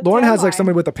God, that Lauren has tan like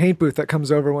somebody with a paint booth that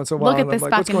comes over once in a while. Look at and I'm this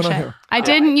like, what's fucking going on shit. here? I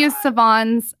didn't use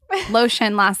Sivan's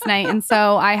lotion last night, and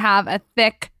so I have a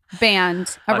thick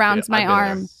band around my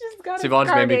arm. She's got a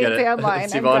Sivan's made me get it. tan line. I'm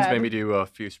Sivan's dead. made me do a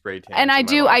few spray tans. And I in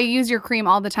my do. I life. use your cream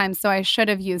all the time, so I should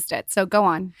have used it. So go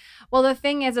on. Well, the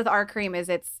thing is with our cream is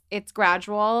it's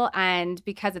gradual, and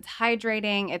because it's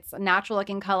hydrating, it's a natural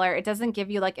looking color. It doesn't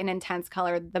give you like an intense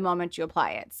color the moment you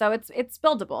apply it. So it's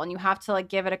buildable, and you have to like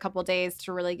give it a couple days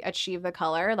to really achieve the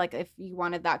color. Like if you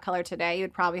wanted that color today,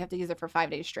 you'd probably have to use it for 5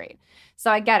 days straight.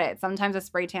 So I get it. Sometimes a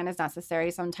spray tan is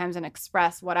necessary. Sometimes an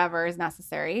express whatever is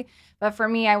necessary. But for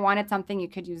me, I wanted something you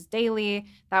could use daily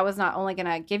that was not only going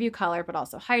to give you color, but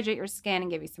also hydrate your skin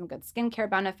and give you some good skincare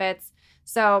benefits.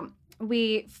 So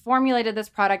we formulated this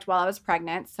product while I was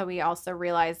pregnant, so we also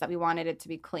realized that we wanted it to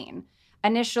be clean.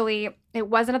 Initially, it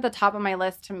wasn't at the top of my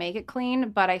list to make it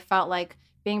clean, but I felt like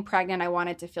being pregnant, I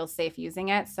wanted to feel safe using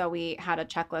it. So we had a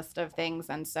checklist of things.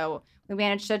 And so we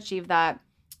managed to achieve that.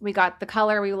 We got the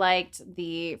color we liked,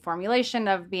 the formulation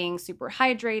of being super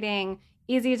hydrating,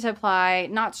 easy to apply,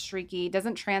 not streaky,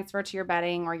 doesn't transfer to your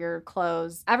bedding or your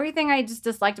clothes. Everything I just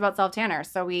disliked about self-tanner.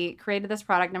 So we created this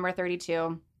product, number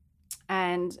 32.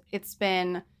 And it's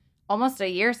been almost a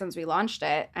year since we launched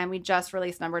it. And we just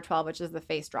released number 12, which is the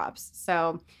face drops.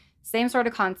 So same sort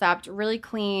of concept, really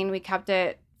clean. We kept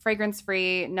it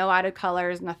fragrance-free, no added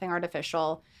colors, nothing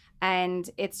artificial. And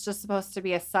it's just supposed to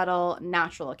be a subtle,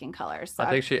 natural-looking color. So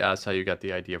I think she asked how you got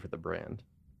the idea for the brand.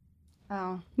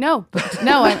 Oh. No,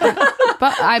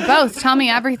 I both. Tell me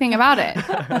everything about it.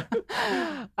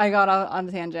 I got on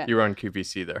the tangent. You were on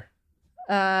QVC there.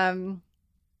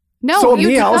 No, So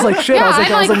me, I was like, shit. Yeah,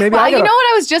 I was like, maybe I you gotta. know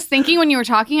what I was just thinking when you were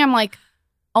talking? I'm like,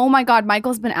 oh my God,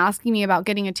 Michael's been asking me about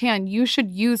getting a tan. You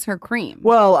should use her cream.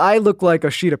 Well, I look like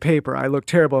a sheet of paper. I look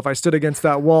terrible. If I stood against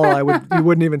that wall, you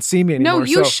wouldn't even see me anymore. No,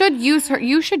 you should use her.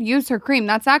 You should use her cream.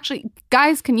 That's actually,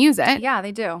 guys can use it. Yeah,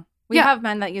 they do. We have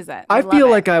men that use it. I They feel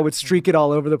love like it. I would streak it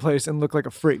all over the place and look like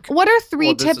a freak. What are three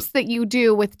Well, this tips is- that you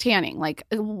do with tanning? Like,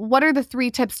 what are the 3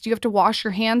 tips? Do you have to wash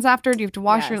your hands after? Do you have to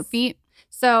wash your Yes. feet?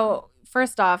 So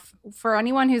first off, for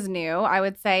anyone who's new, I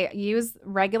would say use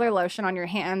regular lotion on your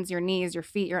hands, your knees, your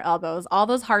feet, your elbows, all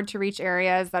those hard to reach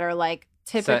areas that are like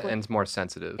typically. And it's more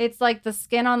sensitive. It's like the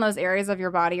skin on those areas of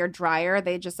your body are drier.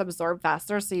 They just absorb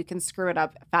faster, so you can screw it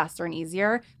up faster and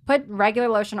easier. Put regular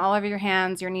lotion all over your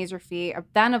hands, your knees, your feet,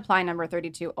 then apply number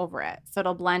 32 over it, so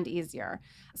it'll blend easier.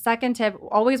 Second tip,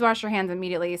 always wash your hands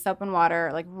immediately, soap and water,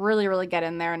 like really, really get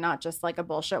in there, not just like a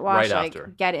bullshit wash, Right like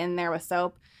after. get in there with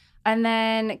soap. And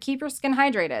then keep your skin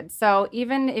hydrated. So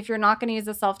even if you're not going to use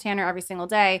a self-tanner every single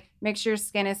day, make sure your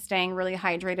skin is staying really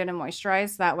hydrated and moisturized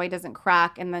so that way it doesn't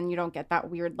crack and then you don't get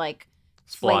that weird like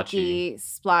flaky,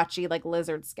 splotchy, like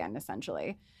lizard skin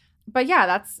essentially. But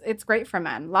yeah, it's great for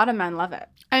men. A lot of men love it.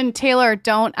 And Taylor,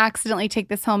 don't accidentally take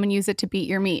this home and use it to beat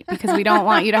your meat because we don't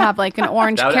want you to have like an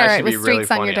orange That would carrot actually with be really streaks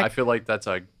on funny. your dick. I feel like that's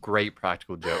a great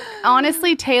practical joke.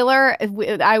 Honestly, Taylor,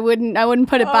 I wouldn't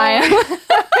put it by him.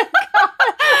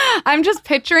 I'm just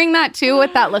picturing that too,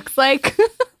 what that looks like.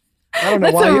 I don't know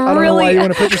That's why. a I don't know why really- you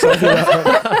want to put yourself through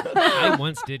that. I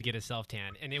once did get a self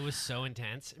tan, and it was so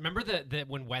intense. Remember the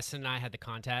when Weston and I had the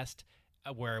contest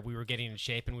where we were getting in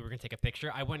shape and we were gonna take a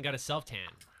picture? I went and got a self tan.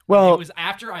 Well, It was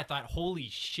after I thought, holy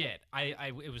shit!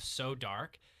 It was so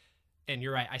dark, and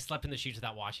you're right. I slept in the sheets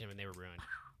without washing them, and they were ruined.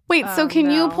 Wait, so Oh, can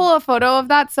you no. pull a photo of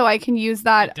that so I can use It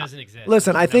that? doesn't exist.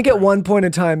 listen, I There's no think at proof. one point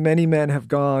in time, many men have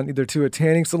gone either to a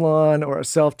tanning salon or a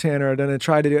self tanner and then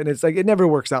tried to do it, and it's like it never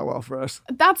works out well for us.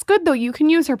 That's good though. You can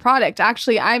use her product.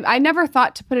 Actually, I never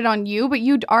thought to put it on you, but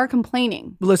you are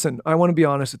complaining. Listen, I want to be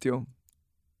honest with you.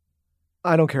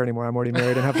 I don't care anymore. I'm already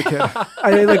married and have the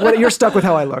kid. You're stuck with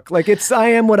how I look. Like I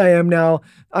am what I am now.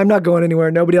 I'm not going anywhere.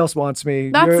 Nobody else wants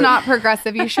me. That's not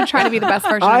progressive. You should try to be the best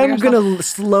version of I'm yourself. gonna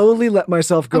slowly let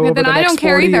myself go Okay, over then the I next don't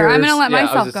care 40 either. I'm years. gonna let Yeah, I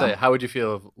myself was go. just say, how would you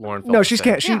feel if Lauren felt No, the she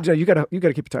same? can't. You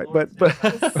gotta keep it tight. But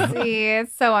See,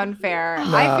 it's so unfair.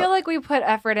 I feel like we put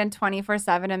effort in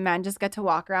 24/7 and men just get to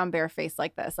walk around barefaced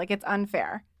like this. Like it's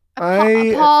unfair. Paul,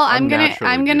 I'm I'm gonna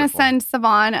naturally gonna beautiful. send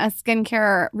Sivan a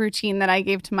skincare routine that I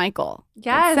gave to Michael. It's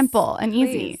Yes, simple and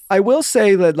easy. please. I will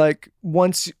say that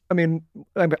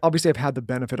obviously I've had the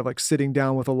benefit of like sitting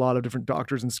down with a lot of different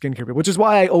doctors and skincare people, which is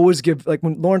why I always give, like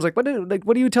when Lauren's like, what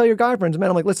do you tell your guy friends? Man,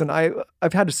 I'm like, listen,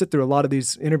 I've had to sit through a lot of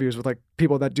these interviews with like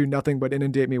people that do nothing but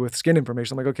inundate me with skin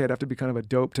information. I'm like, okay, I'd have to be kind of a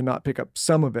dope to not pick up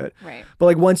some of it. Right. But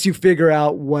like once you figure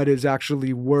out what is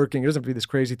actually working, it doesn't have to be this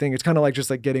crazy thing. It's kind of like just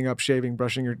like getting up, shaving,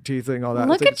 brushing your teeth, and all that.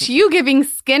 Look It's like- at you giving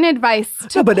skin advice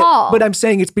to No, but Paul. but I'm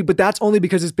saying but that's only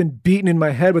because it's been beaten in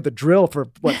my head with a drill for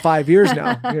 5 years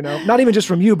now. Not even just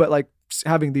from you, but like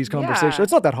having these conversations. Yeah.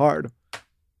 It's not that hard.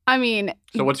 I mean,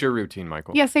 So what's your routine,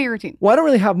 Michael? yeah, say your routine. Well, I don't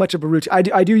really have much of a routine.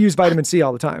 I do use vitamin C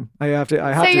all the time. I have Say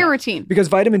to your routine. because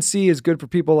vitamin C is good for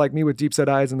people like me with deep set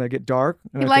eyes and they get dark.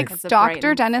 And He I think- likes It's a Dr.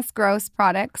 brighten. Dennis Gross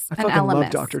products I and fucking love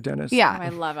Elemis. Dr. Dennis. Yeah. Oh, I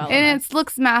love And Elements. it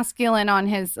looks masculine on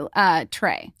his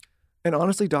tray. And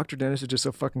honestly, Dr. Dennis is just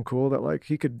so fucking cool that like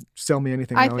he could sell me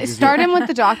anything. I would I use start it. him with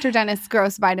the Dr. Dennis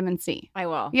Gross vitamin C. I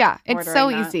will. Yeah, it's so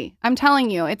Ordering that. easy. I'm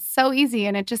telling you, it's so easy,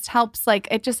 and it just helps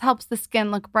the skin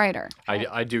look brighter.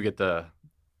 I do get the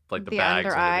The bags under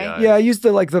under eye. the eyes. Yeah, I use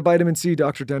the vitamin C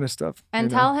Dr. Dennis stuff. And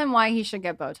you know? tell him why he should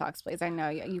get Botox, please. I know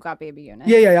you got baby unit.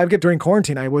 Yeah. I get during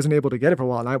quarantine. I wasn't able to get it for a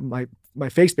while, and my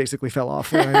face basically fell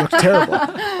off, and I looked terrible.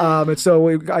 And so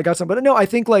I got some. But no, I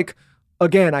think like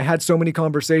again, I had so many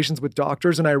conversations with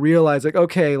doctors, and I realized like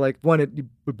okay, like one you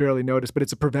would barely notice, but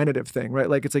it's a preventative thing, right?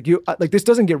 Like it's like this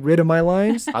doesn't get rid of my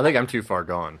lines. I think I'm too far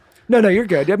gone. No, you're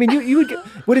good. I mean, you would get,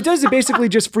 what it does is it basically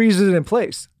just freezes it in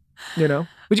place, you know?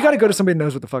 But you got to go to somebody that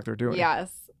knows what the fuck they're doing.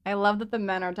 Yes. I love that the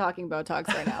men are talking Botox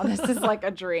right now. This is like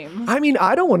a dream. I mean,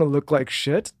 I don't want to look like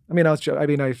shit. I mean, I know I'm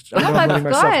that's letting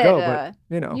myself go, good. but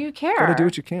you know, You care. gotta do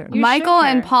what you can. You Michael should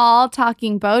and care. Paul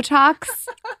talking Botox.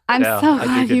 I'm Yeah, so as you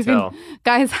glad can you tell. can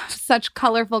guys have such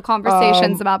colorful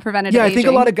conversations about preventative Yeah, I aging. think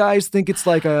a lot of guys think it's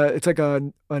like a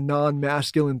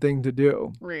non-masculine thing to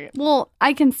do, Right. Well,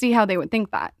 I can see how they would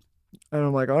think that. and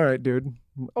I'm like, all right, dude.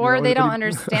 Or You know, they what don't do you-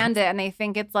 understand it and they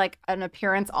think it's like an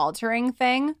appearance altering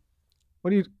thing. What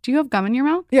do you? Do you have gum in your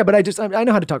mouth? Yeah, but I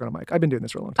know how to talk on a mic. I've been doing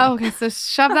this for a long time. Oh, okay, so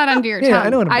shove that under your Yeah, tongue. I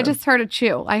know what I'm I doing. just heard a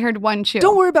chew. I heard one chew.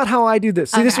 Don't worry about how I do this.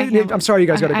 See, Okay, I can't- I'm sorry, you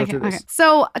guys got to Okay, go through okay, this. okay.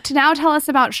 So to now tell us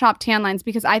about Shop Tan Lines,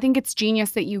 because I think it's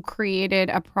genius that you created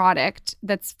a product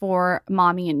that's for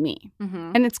mommy and me,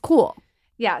 Mm-hmm. and it's cool.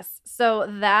 Yes. So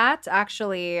that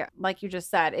actually, like you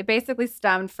just said, it basically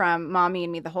stemmed from mommy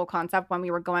and me, the whole concept when we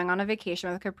were going on a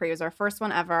vacation with Capri. It was our first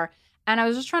one ever. And I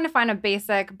was just trying to find a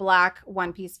basic black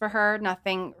one piece for her.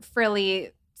 Nothing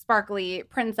frilly, sparkly,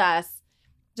 princess,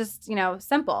 just,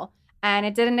 simple. And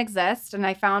it didn't exist. And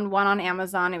I found one on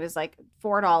Amazon. It was like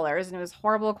 $4 and it was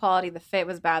horrible quality. The fit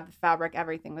was bad. The fabric,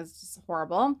 everything was just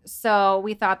horrible. So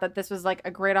we thought that this was like a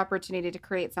great opportunity to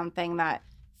create something that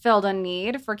filled a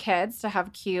need for kids to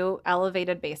have cute,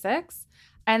 elevated basics.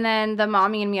 And then the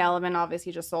mommy and me element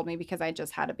obviously just sold me because I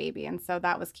just had a baby. And so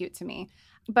that was cute to me.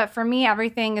 But for me,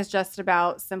 everything is just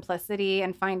about simplicity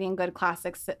and finding good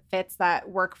classic fits that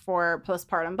work for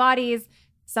postpartum bodies,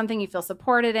 something you feel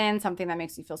supported in, something that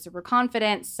makes you feel super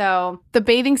confident. So The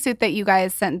bathing suit that you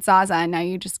guys sent Zaza, and now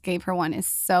you just gave her one, is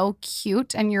so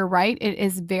cute. And you're right, it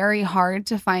is very hard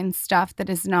to find stuff that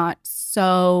is not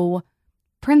so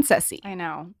princessy. I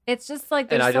know. It's just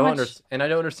like And there's I so don't much and I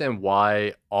don't understand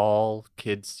why all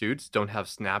kids' suits don't have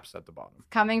snaps at the bottom.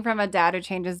 coming from a dad who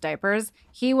changes diapers.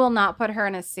 He will not put her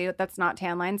in a suit that's not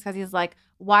tan lines because he's like,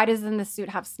 why doesn't the suit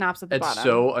have snaps at the It's bottom?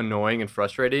 so annoying and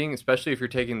frustrating, especially if you're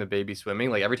taking the baby swimming.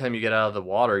 Like every time you get out of the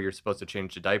water, you're supposed to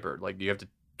change the diaper. Like you have to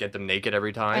get them naked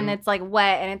every time. And it's like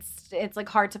wet and it's like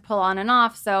hard to pull on and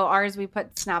off. So ours, we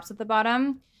put snaps at the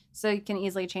bottom so you can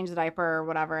easily change the diaper or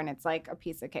whatever. And it's like a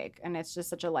piece of cake. And it's just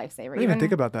such a lifesaver. I didn't even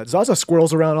think about that. Zaza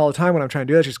squirrels around all the time when I'm trying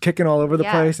to do that. She's kicking all over the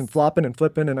place and Yes. flopping and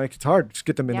flipping, and it's hard to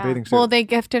get them in the Yeah. bathing suit. Well, they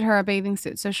gifted her a bathing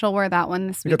suit, so she'll wear that one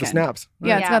this You weekend. got the snaps.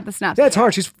 Yeah, it's Yeah. got the snaps. Yeah, it's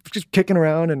hard. She's kicking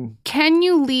around, and Can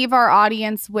you leave our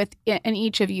audience with, and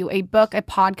each of you, a book, a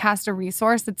podcast, a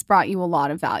resource that's brought you a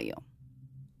lot of value?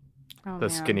 Oh, the man.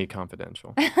 Skinny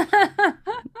Confidential.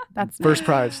 That's first nice.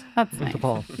 prize That's to nice.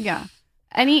 Paul. Yeah.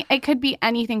 It could be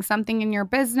anything, something in your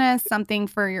business, something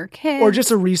for your kids. Or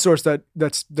just a resource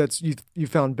that's you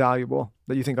found valuable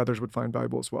that you think others would find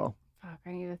valuable as well. Fuck,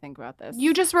 I need to think about this.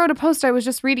 You just wrote a post. I was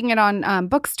just reading it on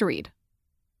Books to Read.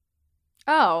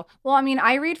 Oh, well, I mean,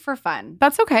 I read for fun.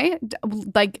 That's okay.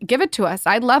 Like, give it to us.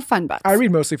 I love fun books. I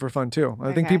read mostly for fun too. I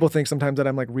think Okay. people think sometimes that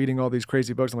I'm like reading all these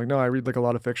crazy books. I'm like, no, I read like a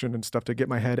lot of fiction and stuff to get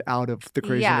my head out of the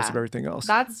craziness Yeah. of everything else.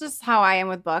 That's just how I am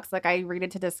with books. Like, I read it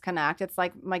to disconnect. It's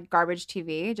like garbage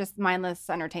TV, just mindless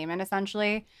entertainment,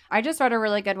 essentially. I just read a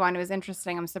really good one. It was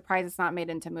interesting. I'm surprised it's not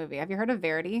made into movie. Have you heard of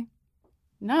Verity?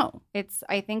 No.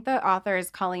 I think the author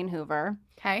is Colleen Hoover.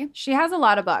 Okay. She has a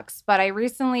lot of books, but I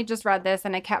recently just read this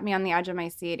and it kept me on the edge of my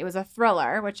seat. It was a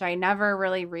thriller, which I never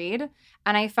really read.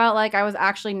 And I felt like I was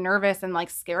actually nervous and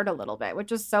like scared a little bit,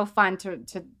 which was so fun to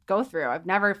go through. I've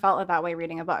never felt that way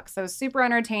reading a book. So super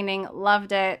entertaining,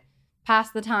 loved it,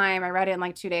 passed the time. I read it in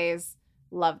like 2 days,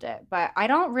 loved it. But I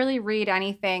don't really read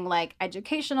anything like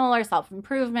educational or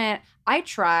self-improvement. I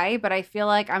try, but I feel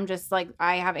like I'm just like,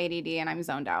 I have ADD and I'm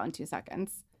zoned out in 2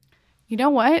 seconds. You know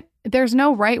what? There's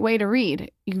no right way to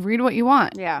read. You read what you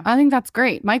want. Yeah. I think that's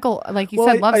great. Michael, like you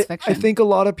said, loves I fiction. think a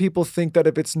lot of people think that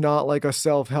if it's not like a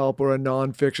self-help or a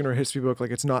nonfiction or history book,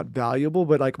 like it's not valuable.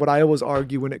 But like what I always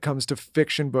argue when it comes to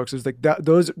fiction books is like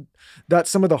that's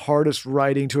some of the hardest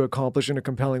writing to accomplish in a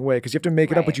compelling way because you have to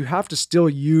make it up, but Right. you have to still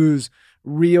use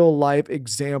real life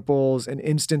examples and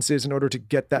instances in order to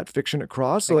get that fiction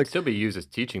across. So They like can still be used as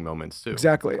teaching moments too.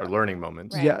 Exactly. Or learning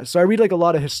moments. Right. Yeah. So I read like a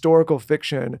lot of historical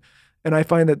fiction and I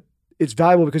find that it's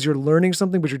valuable because you're learning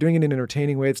something, but you're doing it in an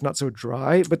entertaining way. It's not so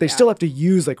dry, but they Yeah. still have to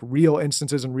use like real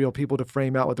instances and real people to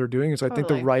frame out what they're doing. And so I think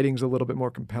the Totally. writing's a little bit more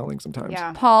compelling sometimes.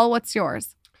 Yeah. Paul, what's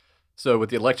yours? So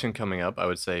with the election coming up, I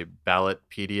would say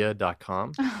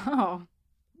ballotpedia.com. Oh,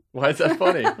 Why is that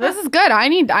funny? This is good. I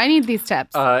need these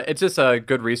tips. It's just a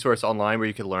good resource online where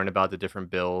you can learn about the different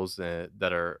bills that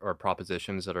are or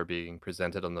propositions that are being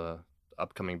presented on the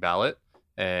upcoming ballot,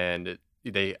 and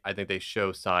I think they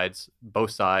show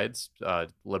both sides,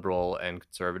 liberal and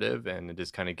conservative, and it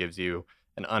just kind of gives you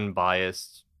an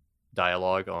unbiased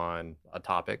dialogue on a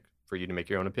topic for you to make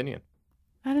your own opinion.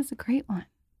 That is a great one.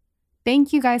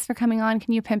 Thank you guys for coming on.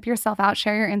 Can you pimp yourself out?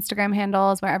 Share your Instagram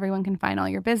handles where everyone can find all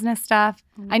your business stuff.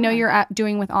 I know you're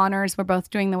doing With Honors. We're both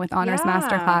doing the With Honors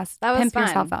masterclass. That was pimp fun.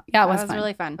 yourself out. Yeah, it was fun.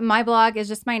 Really fun. My blog is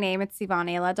just my name. It's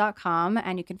sivanayla.com.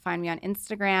 And you can find me on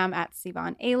Instagram at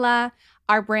sivanayla.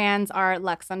 Our brands are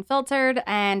Lux Unfiltered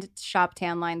and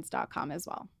shoptanlines.com as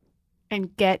well.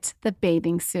 And get the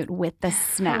bathing suit with the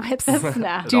snaps. With the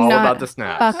snaps. It's Do all not about the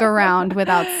snaps. fuck around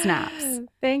without snaps.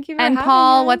 Thank you for And having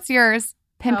Paul, us. what's yours?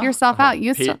 Pimp yourself out.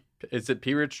 You P- still. Is it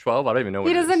PRich12? I don't even know what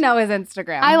He it doesn't is. know his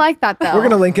Instagram. I like that though. We're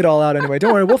going to link it all out anyway.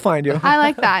 Don't worry, we'll find you. I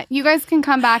like that. You guys can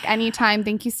come back anytime.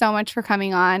 Thank you so much for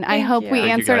coming on. I Thank hope you. we Thank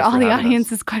you answered guys all for the having us.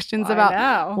 audience's questions I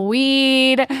about know.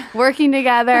 weed, working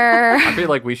together. I feel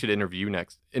like we should interview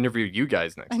you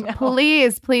guys next time.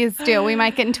 Please do. We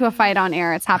might get into a fight on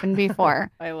air. It's happened before.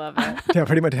 I love it. Yeah,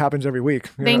 pretty much happens every week.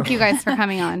 Thank you guys for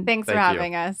coming on. Thanks for Thank you.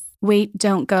 having us. Wait,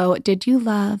 don't go. Did you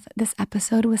love this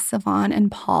episode with Sivan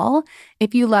and Paul?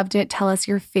 If you loved it, tell us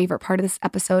your favorite part of this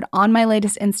episode on my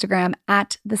latest Instagram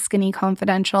at The Skinny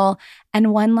Confidential.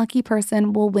 And one lucky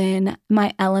person will win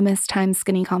my Elemis times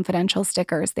Skinny Confidential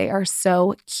stickers. They are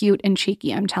so cute and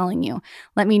cheeky, I'm telling you.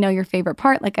 Let me know your favorite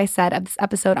part, like I said, of this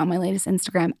episode on my latest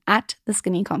Instagram at The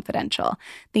Skinny Confidential.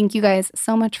 Thank you guys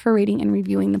so much for rating and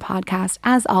reviewing the podcast.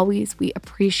 As always, we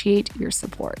appreciate your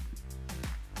support.